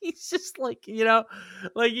he's just like,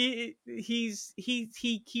 like he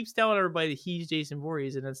keeps telling everybody that he's Jason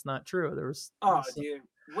Voorhees, and it's not true. Dude,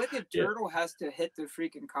 Wicked Turtle has to hit the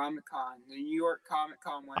freaking Comic-Con, the New York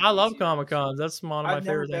Comic-Con one. I love Comic-Cons. That's one of my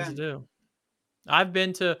favorite things to do. I've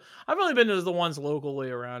only been to the ones locally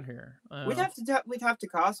around here. We'd have to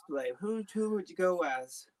cosplay. Who would you go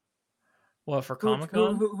as? What, for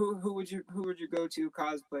Comic-Con? Who would you go to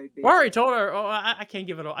cosplay? I already told her. Oh, I can't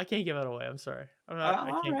give it. I can't give it away. I'm sorry. All right.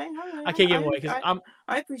 I can't give it away because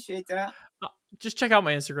I appreciate that. Just check out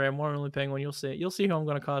my Instagram, One Only Penguin. You'll see. You'll see who I'm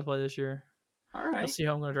going to cosplay this year. All right. You'll see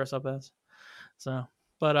who I'm going to dress up as. So,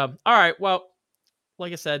 but all right. Well,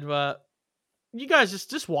 like I said, you guys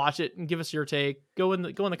just watch it and give us your take. Go in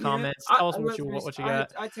the comments. Tell us what you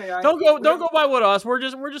got. I tell you, don't go by what us. We're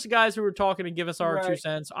just guys who are talking and give us our 2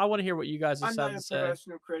 cents. I want to hear what you guys have to say. I'm not a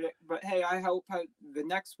professional critic, but hey, I hope the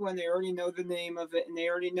next one, they already know the name of it and they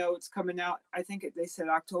already know it's coming out. I think they said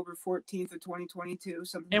October 14th of 2022,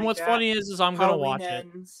 something. And what's funny is I'm gonna watch it.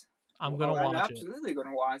 I'm absolutely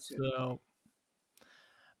gonna watch it. So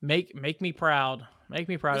make me proud. Make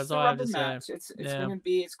me proud. That's all I have to say. It's going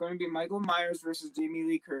to be Michael Myers versus Jamie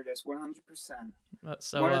Lee Curtis, 100%.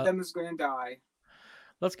 So one of them is going to die.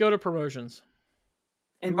 Let's go to promotions.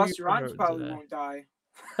 And Busta Rhymes probably won't die.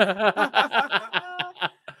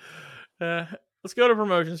 Let's go to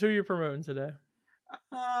promotions. Who are you promoting today?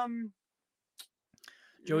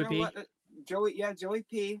 Joey P. Joey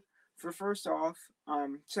P. For first off,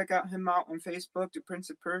 check out him out on Facebook, The Prince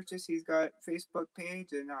of Purchase. He's got a Facebook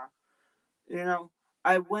page, and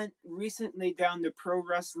I went recently down the Pro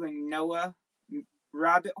Wrestling Noah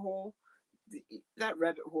rabbit hole. That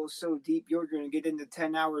rabbit hole is so deep, you're going to get into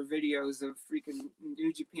 10-hour videos of freaking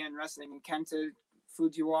New Japan Wrestling and Kenta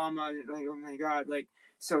Fujiwara. Like, oh my God. Like,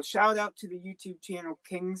 so shout out to the YouTube channel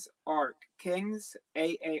Kings Arc. Kings,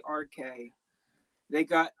 AARK. They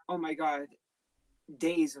got, oh my God,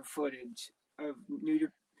 days of footage of New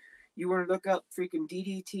Japan. You want to look up freaking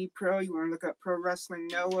DDT Pro. You want to look up Pro Wrestling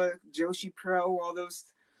Noah, Joshi Pro, all those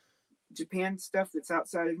Japan stuff that's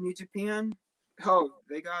outside of New Japan. Oh,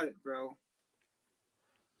 they got it, bro.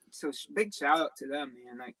 So big shout out to them,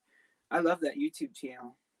 man. Like, I love that YouTube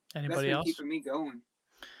channel. Anybody else keeping me going?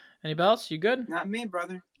 Anybody else? You good? Not me,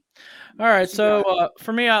 brother. All right. So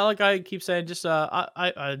for me, I keep saying, just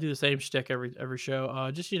I do the same shtick every show.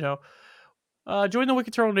 Just join the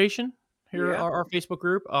Wicked Turtle Nation. Here, our Facebook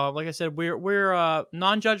group. Like I said, we're a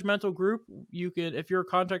non-judgmental group. You could, if you're a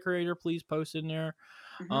content creator, please post in there.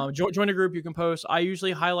 Mm-hmm. Join the group. You can post. I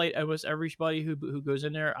usually highlight almost everybody who goes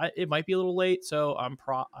in there. It might be a little late, so I'm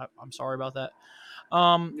sorry about that.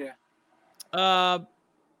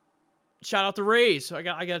 Shout out to Raise. I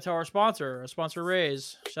got to tell our sponsor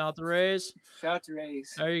Raise. Shout out to Raise. Shout out to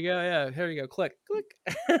Raise. There you go. Yeah, here you go. Click.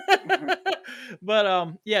 But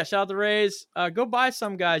shout out to Raise. Go buy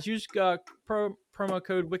some, guys. Use promo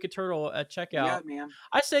code Wicked Turtle at checkout. Yeah, man.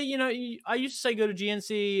 I say, I used to say go to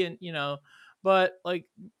GNC and but like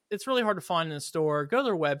it's really hard to find in the store. Go to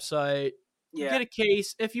their website. Yeah. Get a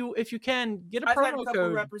case if you can. Get a promo code. I've had a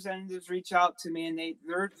couple representatives reach out to me, and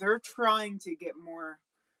they're trying to get more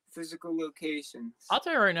physical locations. I'll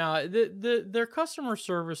tell you right now, their customer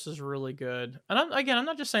service is really good, and I'm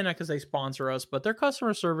not just saying that because they sponsor us, but their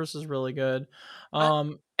customer service is really good,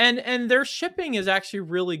 I, and their shipping is actually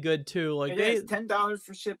really good too. Like it is $10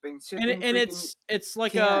 for shipping. Shipping and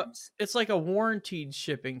freaking cans. it's like a warranted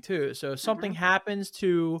shipping too. So if something Hmm. happens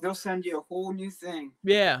to, They'll send you a whole new thing.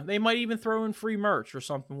 yeah, they might even throw in free merch or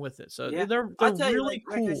something with it. So Yeah, they're I'll tell you, really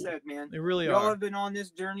like I cool. said, man, They really y'all are. have been on this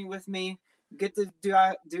journey with me. Get the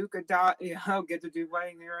Duke of get the Duke.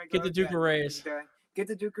 Right, there I Get go the Duke of again. Rays. Get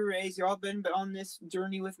the Duke of Rays. Y'all been on this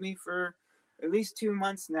journey with me for at least 2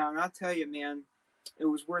 months now, and I'll tell you, man, it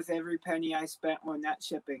was worth every penny I spent on that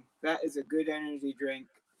shipping. That is a good energy drink.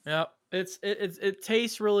 Yep. It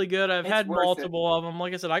tastes really good. I've It's had worth it. multiple of them.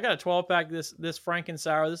 Like I said, I got a 12 pack this Franken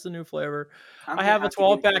sour. This is a new flavor. I'm I gonna have a have to get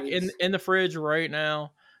 12 a pack case. in the fridge right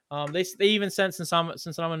now. They even sent, since I'm an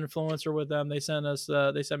influencer with them, they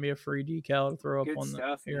sent me a free decal to throw up Good on the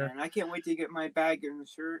stuff, here. man. I can't wait to get my bag and the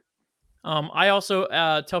shirt. I also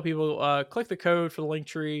tell people click the code for the link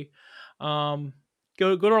tree.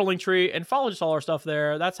 Go to our link tree and follow just all our stuff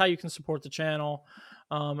there. That's how you can support the channel.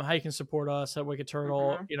 How you can support us at Wicked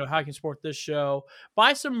Turtle. Mm-hmm. You know how you can support this show.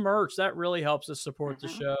 Buy some merch. That really helps us support the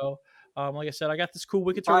Mm-hmm. show. Like I said, I got this cool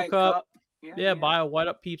Wicked Turtle Buy a cup. cup. Yeah, Yeah, man. buy a White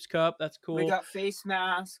Up Peeps cup. That's We cool. got face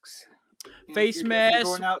masks. Face If you're masks.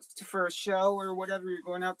 going out for a show or whatever, you're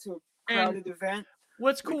going out to a And crowded event.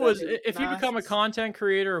 what's We cool got is the if you become a masks. content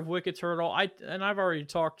creator of Wicked Turtle, I've already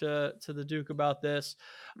talked to the Duke about this.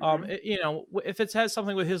 Mm-hmm. If it has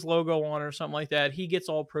something with his logo on it or something like that, he gets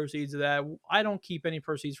all proceeds of that. I don't keep any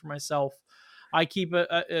proceeds for myself. I keep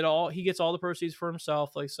it all. He gets all the proceeds for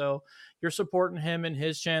himself. Like, so, you're supporting him and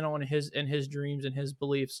his channel and his dreams and his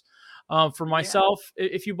beliefs. For Yeah. myself,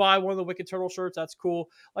 if you buy one of the Wicked Turtle shirts, that's cool.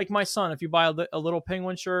 Like my son, if you buy a Little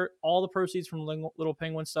Penguin shirt, all the proceeds from Little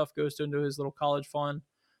Penguin stuff goes into his little college fund.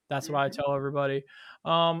 That's what I Mm-hmm. tell everybody.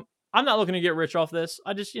 I'm not looking to get rich off this.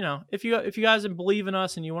 I just, if you guys believe in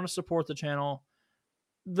us and you want to support the channel,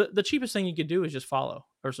 the cheapest thing you could do is just follow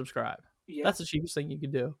or subscribe. Yeah. That's the cheapest thing you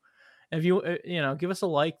could do. And if you give us a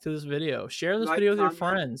like to this video, share this Like, video with your comment.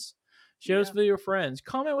 friends, share this Yeah. video with friends,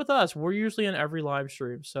 comment with us. We're usually in every live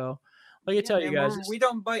stream, so like I tell you guys, We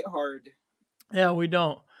don't bite hard. yeah, we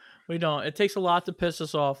don't. It takes a lot to piss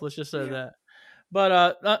us off. Let's just say Yeah. that.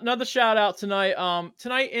 But another shout out tonight.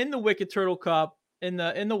 Tonight in the Wicked Turtle Cup, in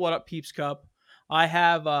the What Up Peeps Cup, I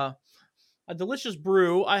have a delicious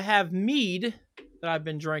brew. I have mead that I've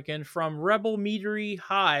been drinking from Rebel Meadery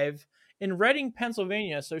Hive in Reading,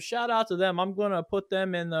 Pennsylvania. So shout out to them. I'm gonna put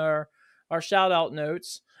them in our shout out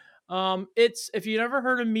notes. It's, if you never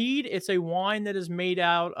heard of mead, it's a wine that is made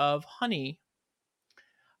out of honey.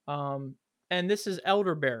 And this is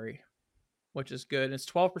elderberry, which is good. It's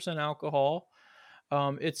 12% alcohol.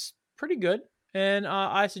 It's pretty good, and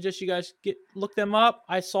I suggest you guys look them up.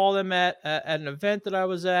 I saw them at an event that I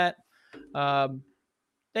was at.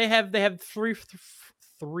 They have three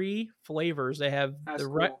flavors. They have That's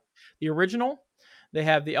cool. the original, they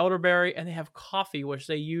have the elderberry, and they have coffee, which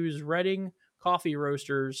they use Reading Coffee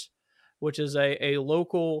Roasters, which is a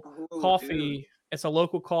local coffee. Dude. It's a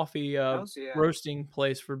local coffee Yeah. roasting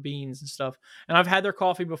place for beans and stuff. And I've had their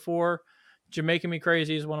coffee before. Jamaican Me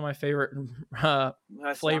Crazy is one of my favorite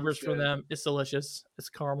flavors from them. It's delicious. It's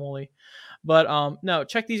caramelly. But no,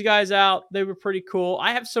 check these guys out. They were pretty cool.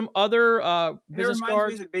 I have some other business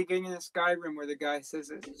cards. Me of the beginning of Skyrim where the guy says,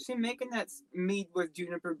 "Is she making that mead with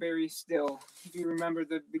juniper berries still?" Do you remember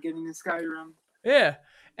the beginning of Skyrim? Yeah,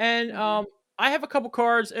 and I have a couple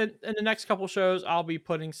cards, and in the next couple shows, I'll be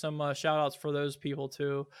putting some shout outs for those people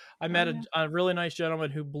too. I met a really nice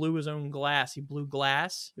gentleman who blew his own glass. He blew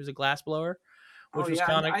glass. He was a glass blower, which was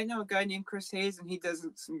kind of. I know a guy named Chris Hayes, and he does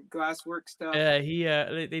some glass work stuff. Yeah,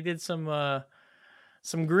 they did some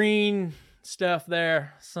green stuff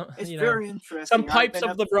there. It's very interesting. Some pipes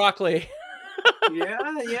of the broccoli. Yeah.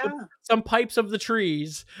 Some pipes of the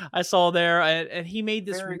trees I saw there, and he made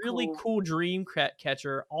this really cool dream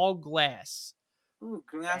catcher, all glass. Ooh,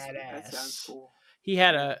 glass! That sounds cool. He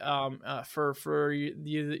had a for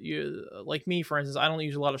you like me, for instance. I don't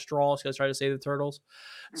use a lot of straws because I try to save the turtles.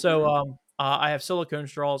 So I have silicone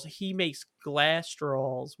straws. He makes glass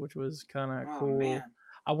straws, which was kind of cool. Man.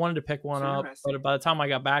 I wanted to pick one up, but by the time I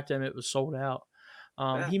got back to him, it was sold out.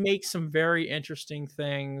 He makes some very interesting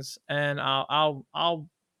things, and I'm not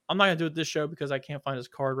gonna do it this show because I can't find his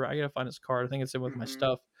card. I gotta find his card. I think it's in with my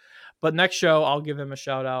stuff. But next show, I'll give him a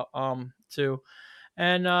shout out too.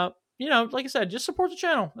 And like I said, just support the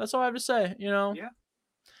channel. That's all I have to say. Yeah.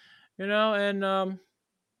 And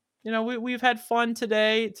we've had fun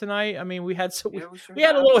tonight. I mean, we had a we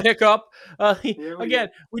little hiccup. Again,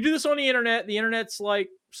 we do this on the internet. The internet's like,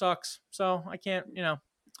 sucks. So I can't,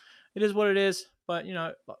 it is what it is. But,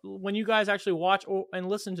 when you guys actually watch and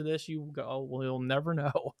listen to this, you go, oh, well, you'll never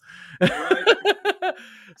know. Right.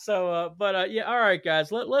 So, yeah. All right,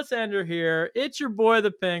 guys, let's end her here. It's your boy,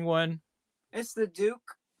 the Penguin. It's the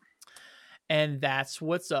Duke. And that's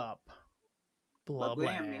what's up.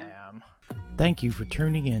 Blam. Thank you for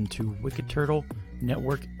tuning in to Wicked Turtle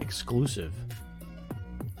Network exclusive.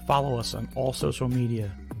 Follow us on all social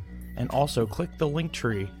media, and also click the link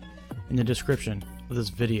tree in the description of this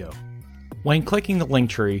video. When clicking the link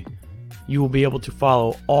tree, you will be able to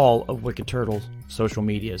follow all of Wicked Turtle's social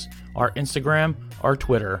medias: our Instagram, our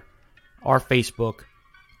Twitter, our Facebook,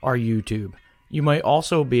 our YouTube. You might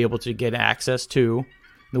also be able to get access to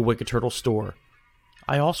the Wicked Turtle store.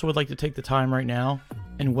 I also would like to take the time right now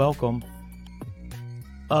and welcome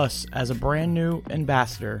us as a brand new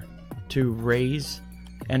ambassador to Raze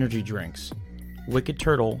Energy Drinks. Wicked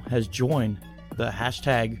Turtle has joined the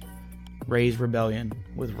hashtag Raze Rebellion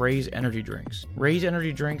with Raze Energy Drinks. Raze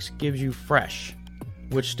Energy Drinks gives you fresh,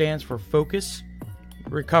 which stands for focus,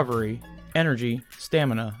 recovery, energy,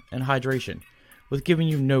 stamina, and hydration, with giving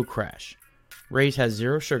you no crash. Raze has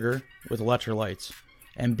zero sugar with electrolytes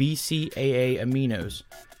and BCAA aminos.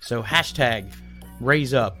 So hashtag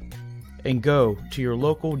Raise Up and go to your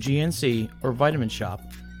local GNC or vitamin shop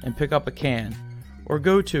and pick up a can, or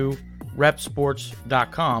go to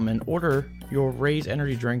repsports.com and order your Raze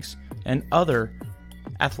energy drinks and other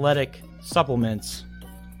athletic supplements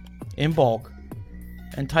in bulk,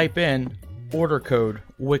 and type in order code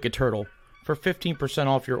Wicked Turtle for 15%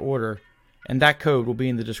 off your order, and that code will be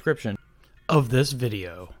in the description of this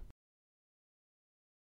video.